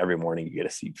 right? Like every morning you get to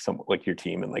see some like your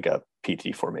team in like a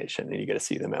PT formation, and you get to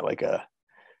see them at like at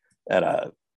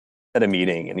a at a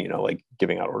meeting, and like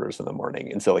giving out orders in the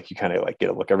morning. And so like you kind of like get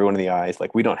to look everyone in the eyes.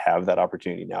 Like we don't have that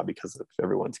opportunity now because of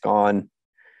everyone's gone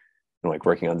and like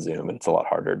working on Zoom, and it's a lot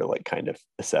harder to like kind of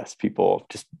assess people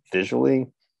just visually.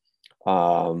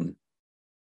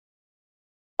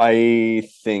 I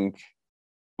think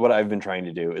what I've been trying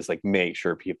to do is like make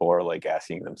sure people are like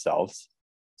asking themselves,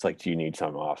 it's like, do you need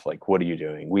time off? Like, what are you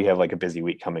doing? We have like a busy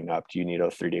week coming up. Do you need a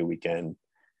 3-day weekend?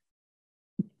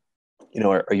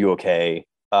 Are you okay?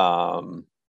 And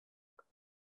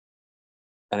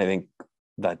I think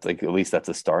that's like, at least that's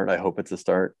a start. I hope it's a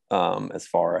start, as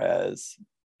far as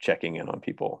checking in on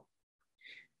people.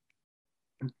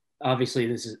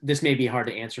 Obviously, this may be hard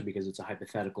to answer because it's a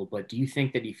hypothetical, but do you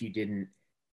think that if you didn't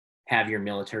have your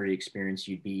military experience,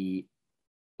 you'd be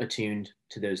attuned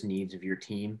to those needs of your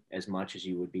team as much as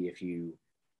you would be if you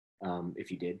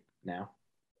did now?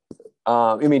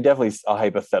 I mean, definitely a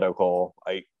hypothetical.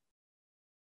 I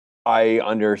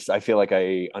feel like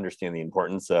I understand the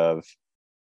importance of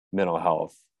mental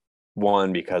health.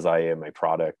 One, because I am a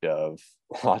product of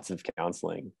lots of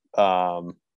counseling.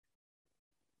 And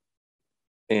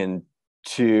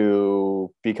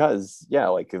two, because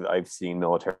like I've seen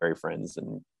military friends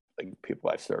and like people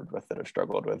I've served with that have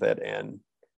struggled with it and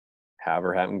have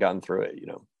or haven't gotten through it,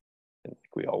 and like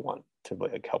we all want to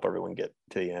like help everyone get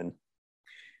to the end.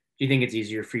 Do you think it's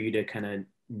easier for you to kind of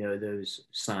know those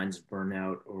signs of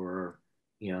burnout or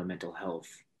mental health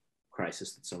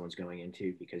crisis that someone's going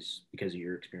into because of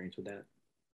your experience with that?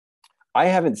 I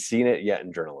haven't seen it yet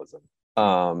in journalism.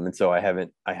 And so I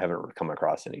haven't come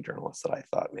across any journalists that I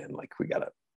thought, man, like we gotta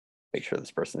make sure this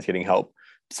person's getting help.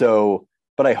 So,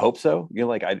 but I hope so.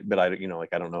 Like I don't know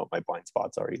what my blind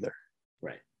spots are either.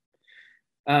 Right.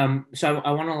 So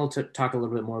I want to talk a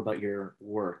little bit more about your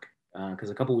work because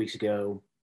a couple weeks ago,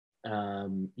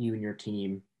 you and your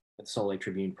team at the Salt Lake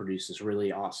Tribune produced this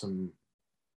really awesome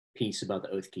piece about the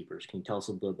Oath Keepers. Can you tell us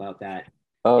a little bit about that?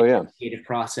 Oh yeah. Creative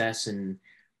process and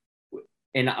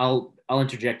I'll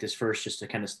interject this first just to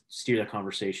kind of steer the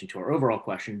conversation to our overall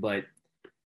question, but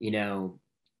the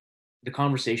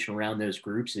conversation around those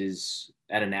groups is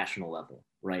at a national level,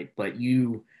 right? But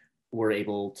you were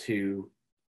able to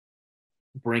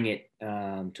bring it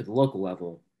to the local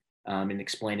level and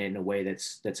explain it in a way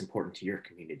that's important to your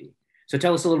community. So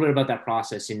tell us a little bit about that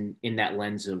process in that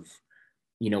lens of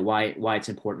why it's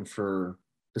important for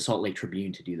the Salt Lake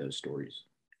Tribune to do those stories.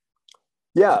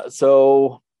 Yeah.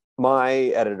 So my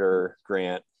editor,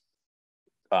 Grant,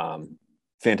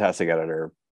 fantastic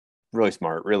editor, really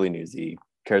smart, really newsy,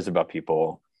 cares about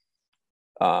people.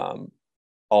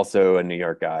 Also a New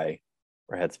York guy,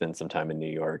 or had spent some time in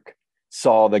New York,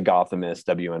 saw the Gothamist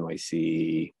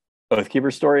WNYC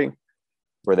Oathkeeper story,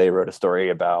 where they wrote a story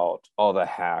about all the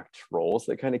hacked roles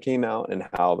that kind of came out and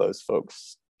how there's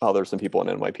some people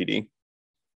in NYPD.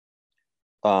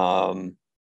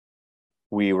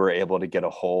 We were able to get a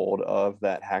hold of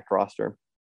that hacked roster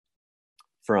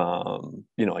from,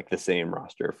 like the same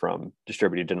roster from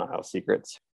Distributed Denial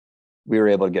Secrets. We were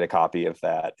able to get a copy of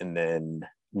that and then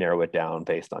narrow it down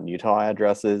based on Utah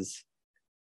addresses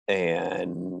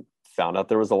and found out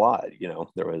there was a lot.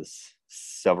 There was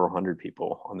several hundred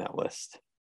people on that list.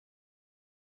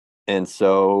 And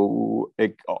so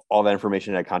all that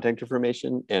information had contact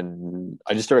information, and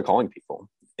I just started calling people,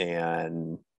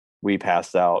 and we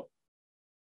passed out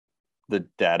the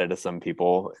data to some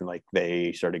people, and like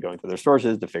they started going through their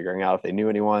sources to figuring out if they knew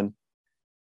anyone.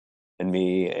 And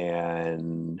me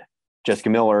and Jessica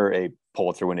Miller, a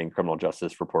Pulitzer-winning criminal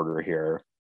justice reporter here,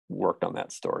 worked on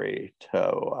that story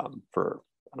for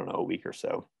I don't know, a week or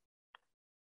so.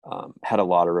 Had a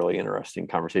lot of really interesting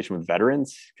conversation with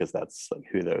veterans because that's like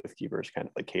who the Oath Keepers kind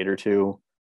of like cater to.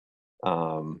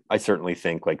 I certainly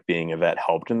think like being a vet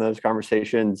helped in those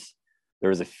conversations. There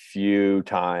was a few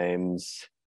times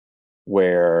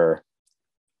where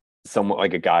someone,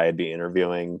 like a guy I'd be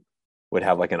interviewing, would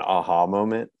have like an aha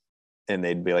moment, and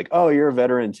they'd be like, "Oh, you're a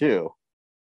veteran too,"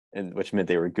 and which meant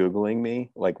they were Googling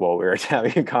me like while we were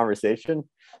having a conversation,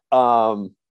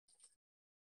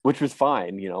 which was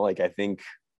fine. Like I think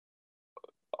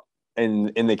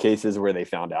in the cases where they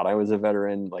found out I was a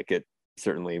veteran, like it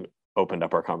certainly opened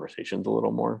up our conversations a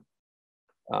little more.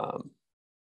 But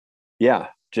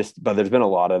there's been a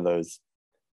lot of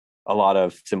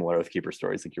similar Oathkeeper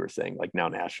stories, like you were saying, like now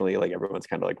nationally, like everyone's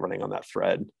kind of like running on that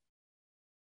thread.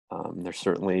 There's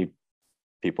certainly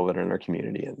people that are in our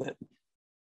community and that,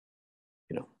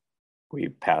 we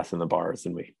pass in the bars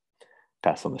and we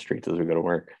pass on the streets as we go to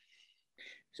work.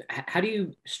 So how do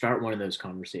you start one of those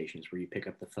conversations where you pick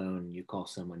up the phone, you call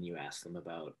someone, you ask them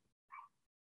about,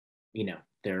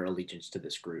 their allegiance to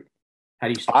this group? How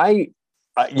do you start?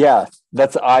 Yeah,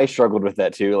 I struggled with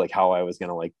that too, like how I was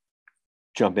gonna like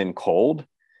jump in cold.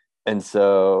 And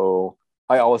so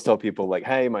I always tell people like,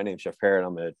 hey, my name's Jeff Parrott.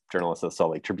 I'm a journalist at the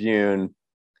Salt Lake Tribune.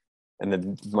 And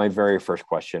then my very first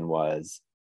question was,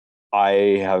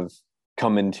 I have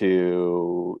come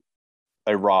into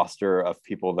a roster of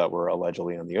people that were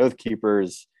allegedly on the Oath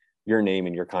Keepers. Your name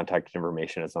and your contact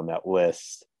information is on that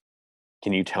list.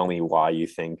 Can you tell me why you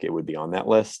think it would be on that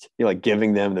list? Like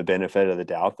giving them the benefit of the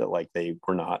doubt that like they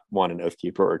were not, one, an Oath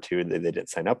Keeper, or two, they didn't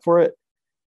sign up for it.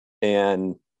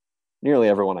 And nearly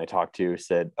everyone I talked to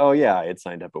said, oh yeah, I had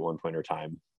signed up at one point or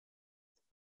time.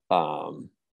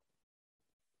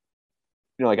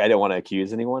 Like I don't want to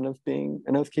accuse anyone of being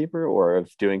an Oath Keeper or of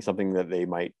doing something that they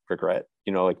might regret,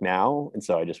 like now. And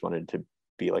so I just wanted to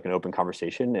be like an open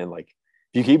conversation, and like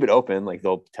if you keep it open, like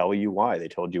they'll tell you why they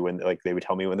told you when, like they would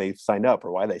tell me when they signed up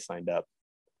or why they signed up,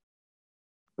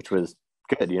 which was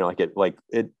good.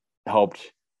 It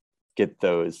helped get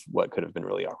those what could have been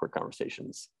really awkward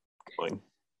conversations going.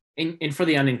 And for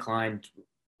the uninclined,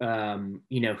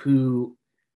 who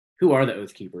are the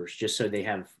Oath Keepers? Just so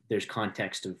there's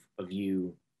context of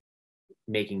you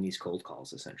making these cold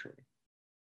calls, essentially.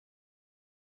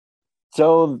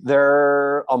 So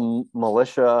they're a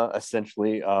militia,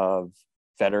 essentially, of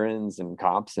veterans and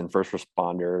cops and first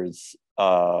responders.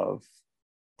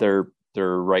 They're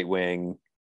right wing.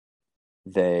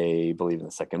 They believe in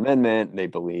the Second Amendment. They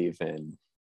believe in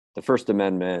the First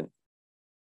Amendment.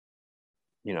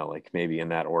 Like maybe in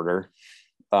that order.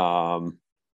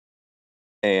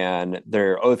 And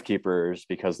they're Oath Keepers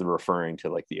because they're referring to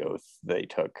like the oath they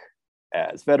took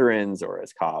as veterans or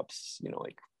as cops,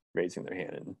 like raising their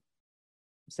hand and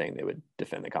saying they would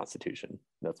defend the Constitution.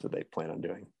 That's what they plan on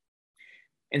doing.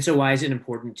 And so why is it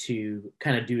important to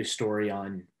kind of do a story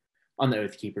on the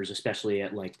Oath Keepers, especially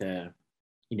at like the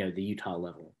Utah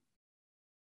level?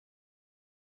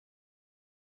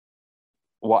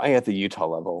 Why at the Utah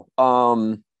level?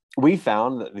 We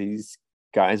found that these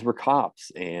guys were cops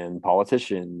and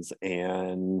politicians,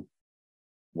 and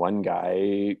one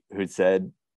guy who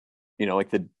said, like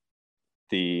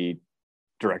the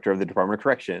director of the Department of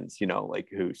Corrections, like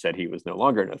who said he was no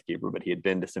longer an Oath Keeper, but he had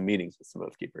been to some meetings with some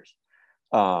Oath Keepers,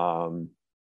 or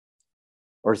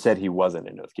said he wasn't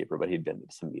an Oath Keeper, but he'd been to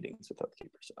some meetings with Oath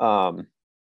Keepers.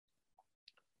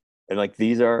 And like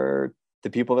these are the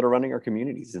people that are running our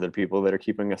communities. They're the people that are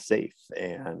keeping us safe,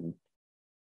 and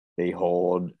they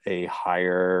hold a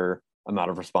higher amount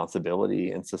of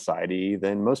responsibility in society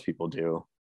than most people do.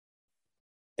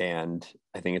 And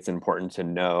I think it's important to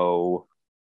know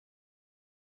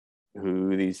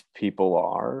who these people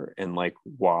are and like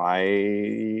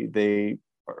why they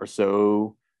are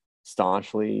so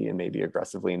staunchly and maybe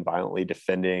aggressively and violently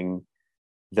defending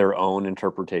their own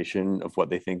interpretation of what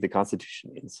they think the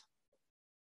Constitution means,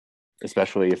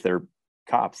 especially if they're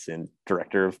cops and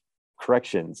director of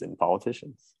corrections and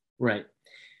politicians. Right.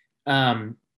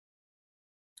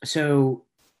 So,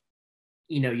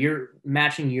 you're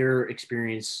matching your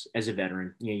experience as a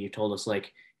veteran. You told us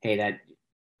like, hey, that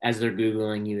as they're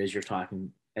Googling you, as you're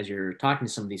talking to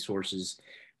some of these sources,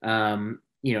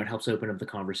 it helps open up the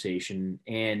conversation,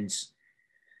 and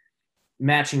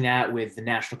matching that with the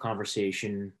national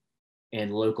conversation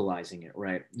and localizing it,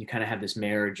 right? You kind of have this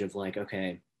marriage of like,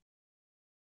 okay,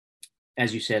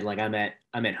 as you said, like I'm at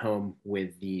home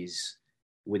with this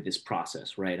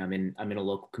process, right? I'm in a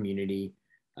local community.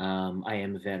 I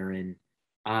am a veteran.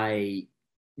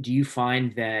 Do you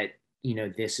find that,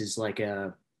 this is like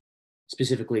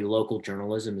specifically local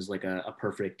journalism is like a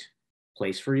perfect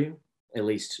place for you, at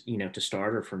least, to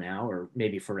start, or for now, or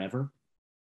maybe forever?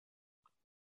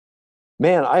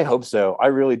 Man, I hope so. I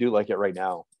really do like it right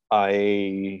now.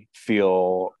 I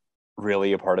feel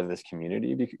really a part of this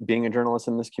community, being a journalist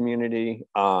in this community.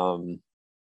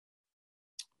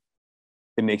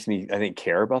 It makes me, I think,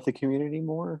 care about the community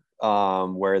more.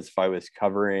 Whereas if I was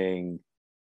covering,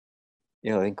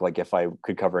 I think like if I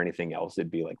could cover anything else,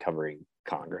 it'd be like covering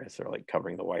Congress or like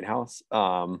covering the White House,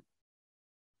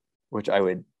 which I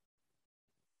would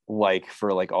like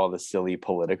for like all the silly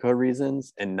Politico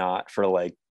reasons and not for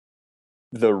like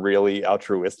the really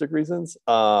altruistic reasons.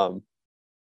 But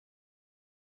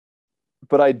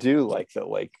I do like that,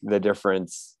 like the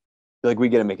difference, like we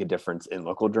get to make a difference in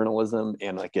local journalism,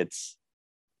 and like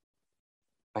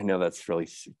I know that's really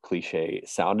cliche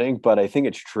sounding, but I think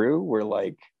it's true. We're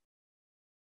like,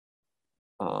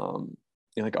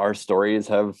 like our stories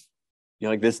have,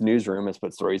 like this newsroom has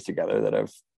put stories together that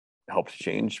have helped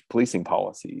change policing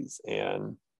policies.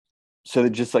 And so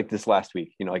that just like this last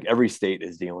week, like every state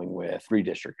is dealing with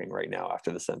redistricting right now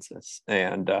after the census.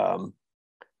 And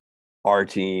our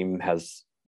team has,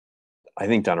 I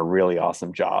think, done a really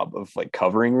awesome job of like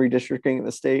covering redistricting in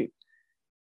the state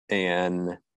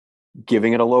and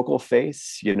giving it a local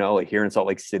face. Like here in Salt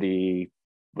Lake City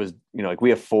was, like we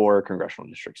have 4 congressional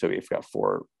districts. So we've got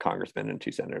 4 congressmen and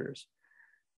 2 senators.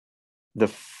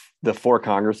 The 4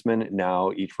 congressmen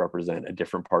now each represent a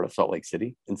different part of Salt Lake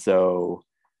City. And so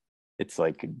it's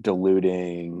like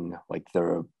diluting like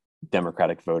the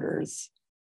Democratic voters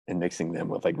and mixing them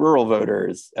with like rural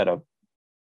voters to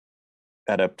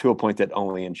a point that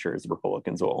only ensures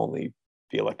Republicans will only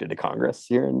be elected to Congress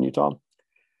here in Utah,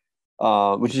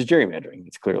 which is gerrymandering.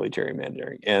 It's clearly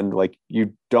gerrymandering. And like,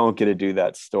 you don't get to do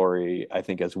that story, I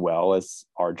think, as well as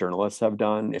our journalists have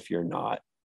done if you're not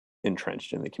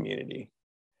entrenched in the community.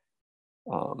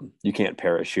 You can't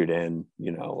parachute in,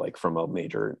 like from a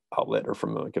major outlet or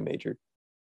from like a major,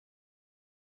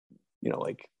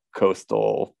 like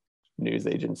coastal news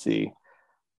agency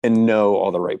and know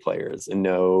all the right players and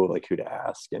know like who to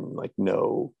ask and like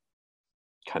know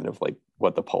kind of like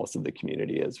what the pulse of the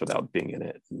community is without being in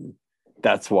it. And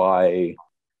that's why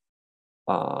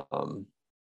I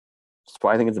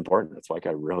think it's important. That's why I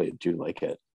really do like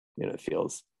it. It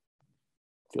feels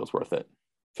worth it.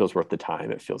 Feels worth the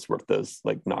time. It feels worth those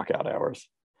like knockout hours.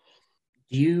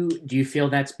 Do you feel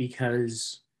that's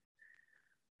because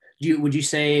would you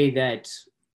say that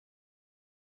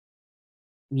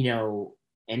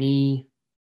any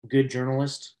good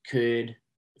journalist could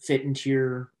fit into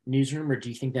your newsroom, or do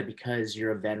you think that because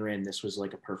you're a veteran this was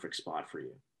like a perfect spot for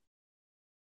you?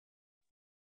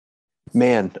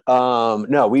 Man, no,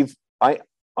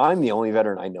 I'm the only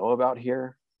veteran I know about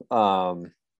here.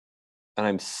 And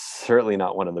I'm certainly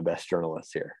not one of the best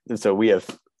journalists here. And so we have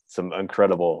some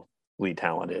incredibly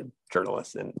talented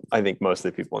journalists. And I think most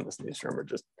of the people in this newsroom are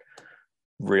just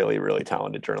really, really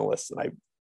talented journalists. And I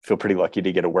feel pretty lucky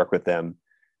to get to work with them.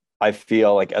 I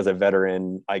feel like as a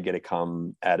veteran, I get to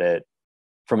come at it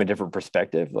from a different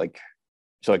perspective.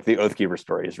 So the Oath Keeper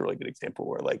story is a really good example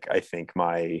where like, I think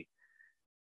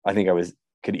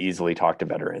could easily talk to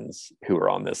veterans who are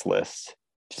on this list,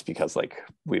 just because like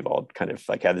we've all kind of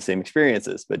like had the same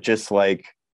experiences, but just like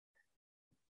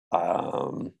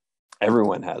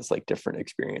everyone has like different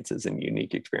experiences and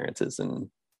unique experiences, and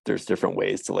there's different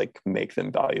ways to like make them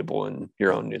valuable in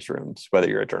your own newsrooms, whether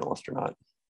you're a journalist or not.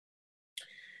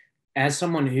 As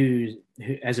someone who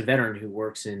as a veteran who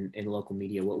works in local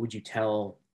media, what would you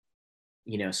tell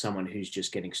someone who's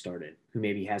just getting started, who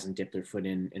maybe hasn't dipped their foot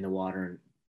in the water and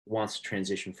wants to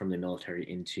transition from the military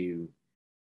into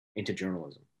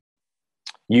journalism?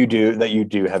 You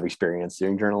do have experience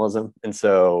doing journalism. And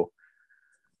so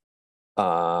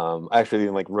I actually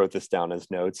like wrote this down as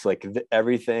notes. Like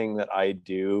everything that I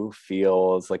do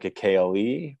feels like a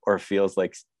KLE or feels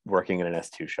like working in an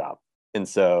S2 shop. And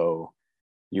so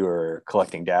you're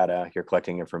collecting data, you're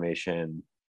collecting information,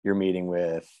 you're meeting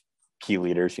with key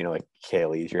leaders, like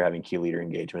KLEs, you're having key leader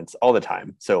engagements all the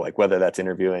time. So like whether that's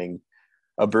interviewing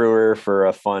a brewer for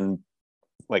a fun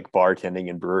like bartending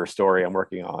and brewer story I'm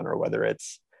working on, or whether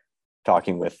it's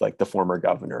talking with like the former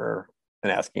governor and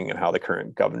asking him how the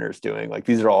current governor is doing. Like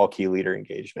these are all key leader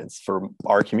engagements for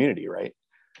our community, right?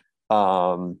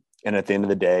 And at the end of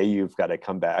the day, you've got to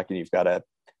come back and you've got to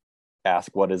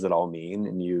ask, what does it all mean?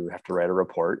 And you have to write a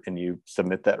report and you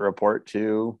submit that report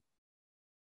to,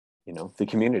 the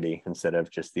community instead of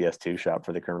just the S2 shop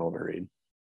for the colonel to read.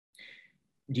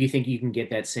 Do you think you can get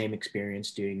that same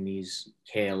experience doing these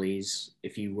KLEs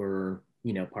if you were,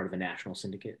 part of a national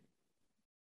syndicate?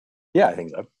 Yeah, I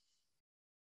think so.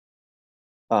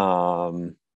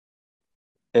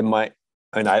 It might,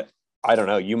 and I don't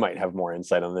know, you might have more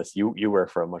insight on this. You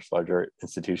work for a much larger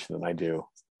institution than I do.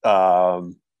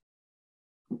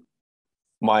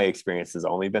 My experience has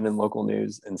only been in local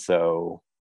news. And so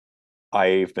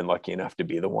I've been lucky enough to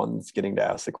be the ones getting to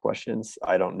ask the questions.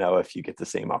 I don't know if you get the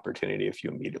same opportunity if you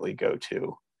immediately go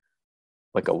to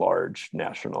like a large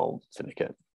national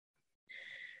syndicate.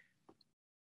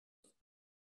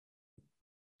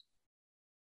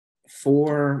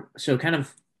 I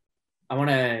want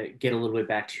to get a little bit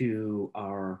back to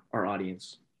our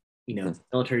audience,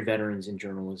 military veterans in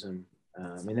journalism.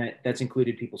 And that's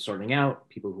included people starting out,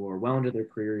 people who are well into their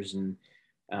careers, and,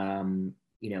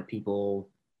 people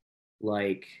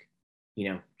like,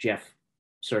 Jeff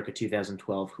circa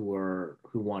 2012 who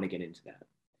want to get into that.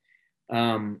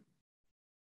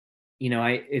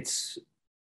 It's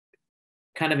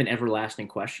kind of an everlasting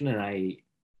question, and I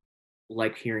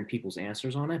like hearing people's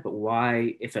answers on it, but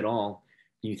why, if at all,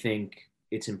 do you think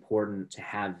it's important to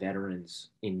have veterans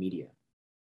in media?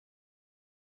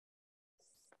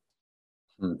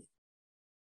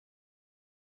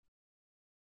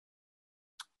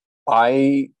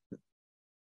 I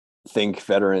think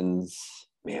veterans,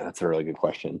 man, that's a really good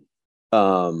question.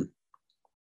 I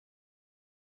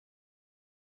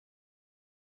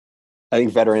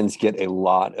think veterans get a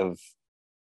lot of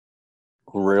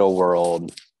real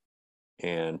world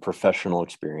and professional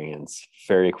experience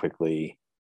very quickly,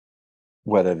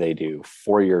 whether they do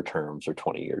 4-year terms or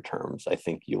 20-year terms. I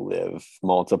think you live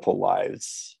multiple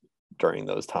lives during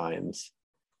those times.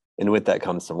 And with that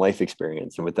comes some life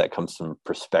experience, and with that comes some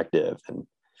perspective, and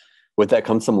with that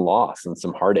comes some loss and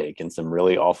some heartache and some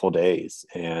really awful days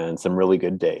and some really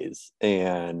good days.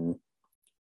 And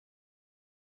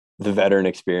the veteran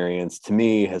experience to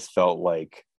me has felt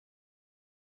like,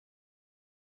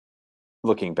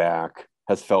 looking back,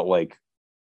 has felt like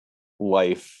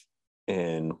life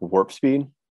in warp speed,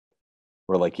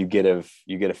 where like you get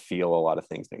to feel a lot of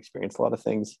things and experience a lot of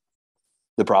things.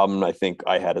 The problem I think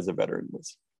I had as a veteran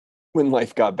was when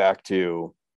life got back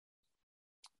to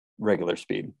regular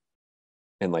speed,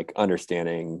 and like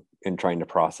understanding and trying to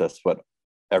process what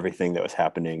everything that was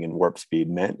happening in warp speed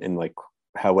meant, and like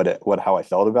how I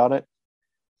felt about it.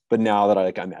 But now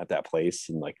that I'm at that place,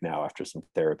 and like now after some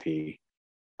therapy,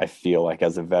 I feel like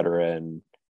as a veteran,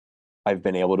 I've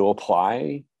been able to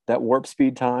apply that warp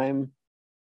speed time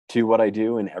to what I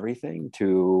do and everything,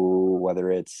 to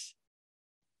whether it's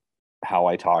how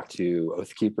I talk to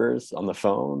oath keepers on the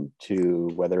phone, to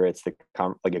whether it's like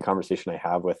a conversation I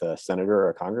have with a senator or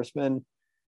a congressman,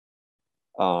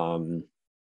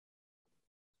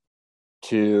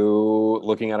 to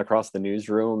looking at across the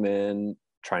newsroom and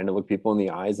trying to look people in the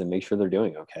eyes and make sure they're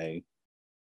doing okay.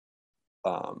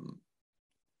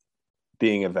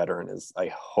 Being a veteran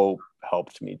I hope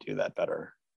helped me do that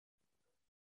better.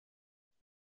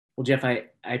 Well, Jeff, I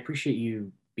appreciate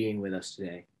you being with us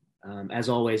today. As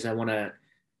always, I want to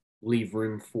leave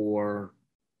room for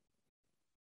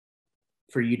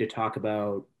you to talk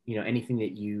about, anything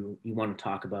that you want to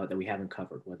talk about that we haven't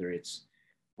covered, whether it's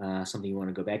something you want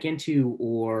to go back into,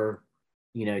 or,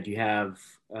 do you have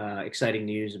exciting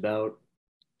news about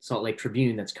Salt Lake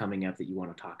Tribune that's coming up that you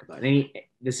want to talk about?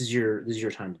 This is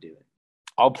your time to do it.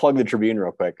 I'll plug the Tribune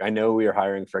real quick. I know we are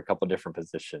hiring for a couple different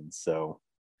positions, so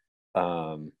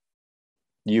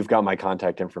you've got my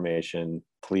contact information.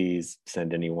 Please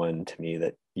send anyone to me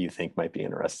that you think might be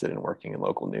interested in working in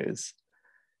local news.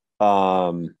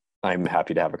 I'm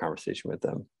happy to have a conversation with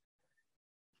them.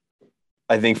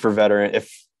 I think for veteran,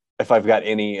 if I've got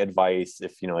any advice,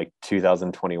 if like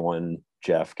 2021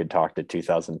 Jeff could talk to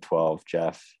 2012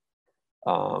 Jeff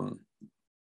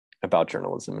about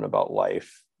journalism and about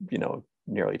life,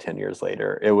 nearly 10 years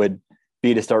later, it would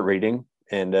be to start reading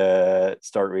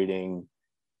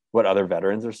what other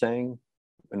veterans are saying,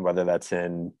 and whether that's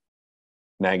in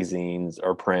magazines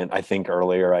or print. I think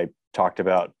earlier I talked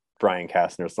about Brian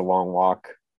Kastner's The Long Walk.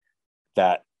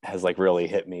 That has like really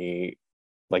hit me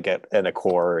like at a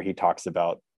core. He talks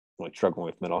about like struggling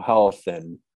with mental health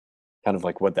and kind of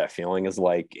like what that feeling is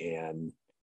like. And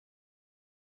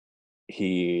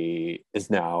he is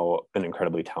now an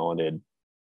incredibly talented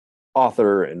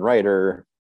author and writer,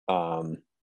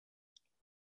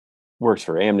 works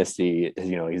for Amnesty.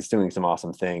 He's doing some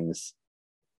awesome things,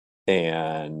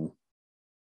 and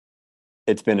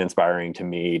it's been inspiring to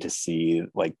me to see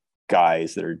like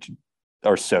guys that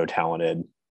are so talented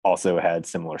also had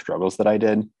similar struggles that I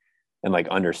did, and like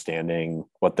understanding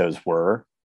what those were.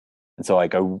 And so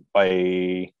like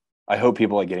I hope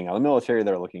people like getting out of the military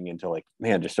that are looking into like,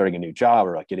 man, just starting a new job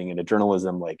or like getting into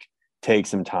journalism, like take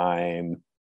some time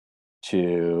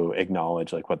to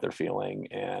acknowledge like what they're feeling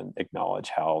and acknowledge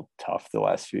how tough the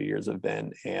last few years have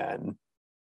been, and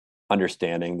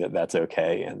understanding that that's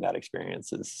okay and that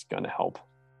experience is going to help.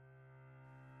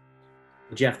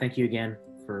 Jeff, thank you again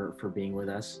for being with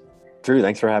us. Drew,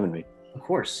 thanks for having me. Of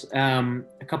course. A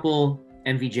couple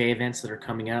NVJ events that are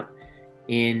coming up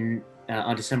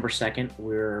on December 2nd.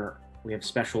 We have a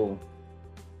special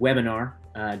webinar,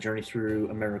 Journey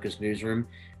Through America's Newsroom,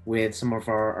 with some of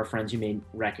our friends you may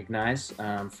recognize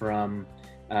from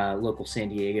local San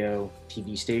Diego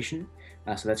TV station.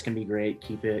 So that's going to be great.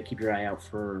 Keep your eye out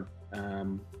for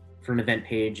an event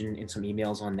page and some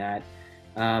emails on that.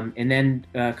 And then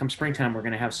come springtime, we're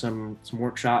going to have some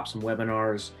workshops, some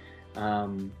webinars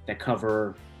that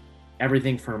cover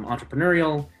everything from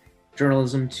entrepreneurial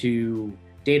journalism to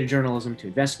data journalism to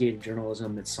investigative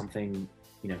journalism. It's something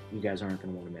you guys aren't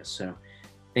going to want to miss. So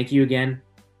thank you again,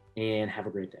 and have a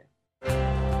great day.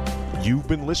 You've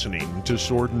been listening to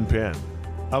Sword and Pen,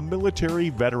 a military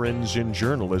veterans in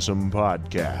journalism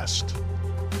podcast.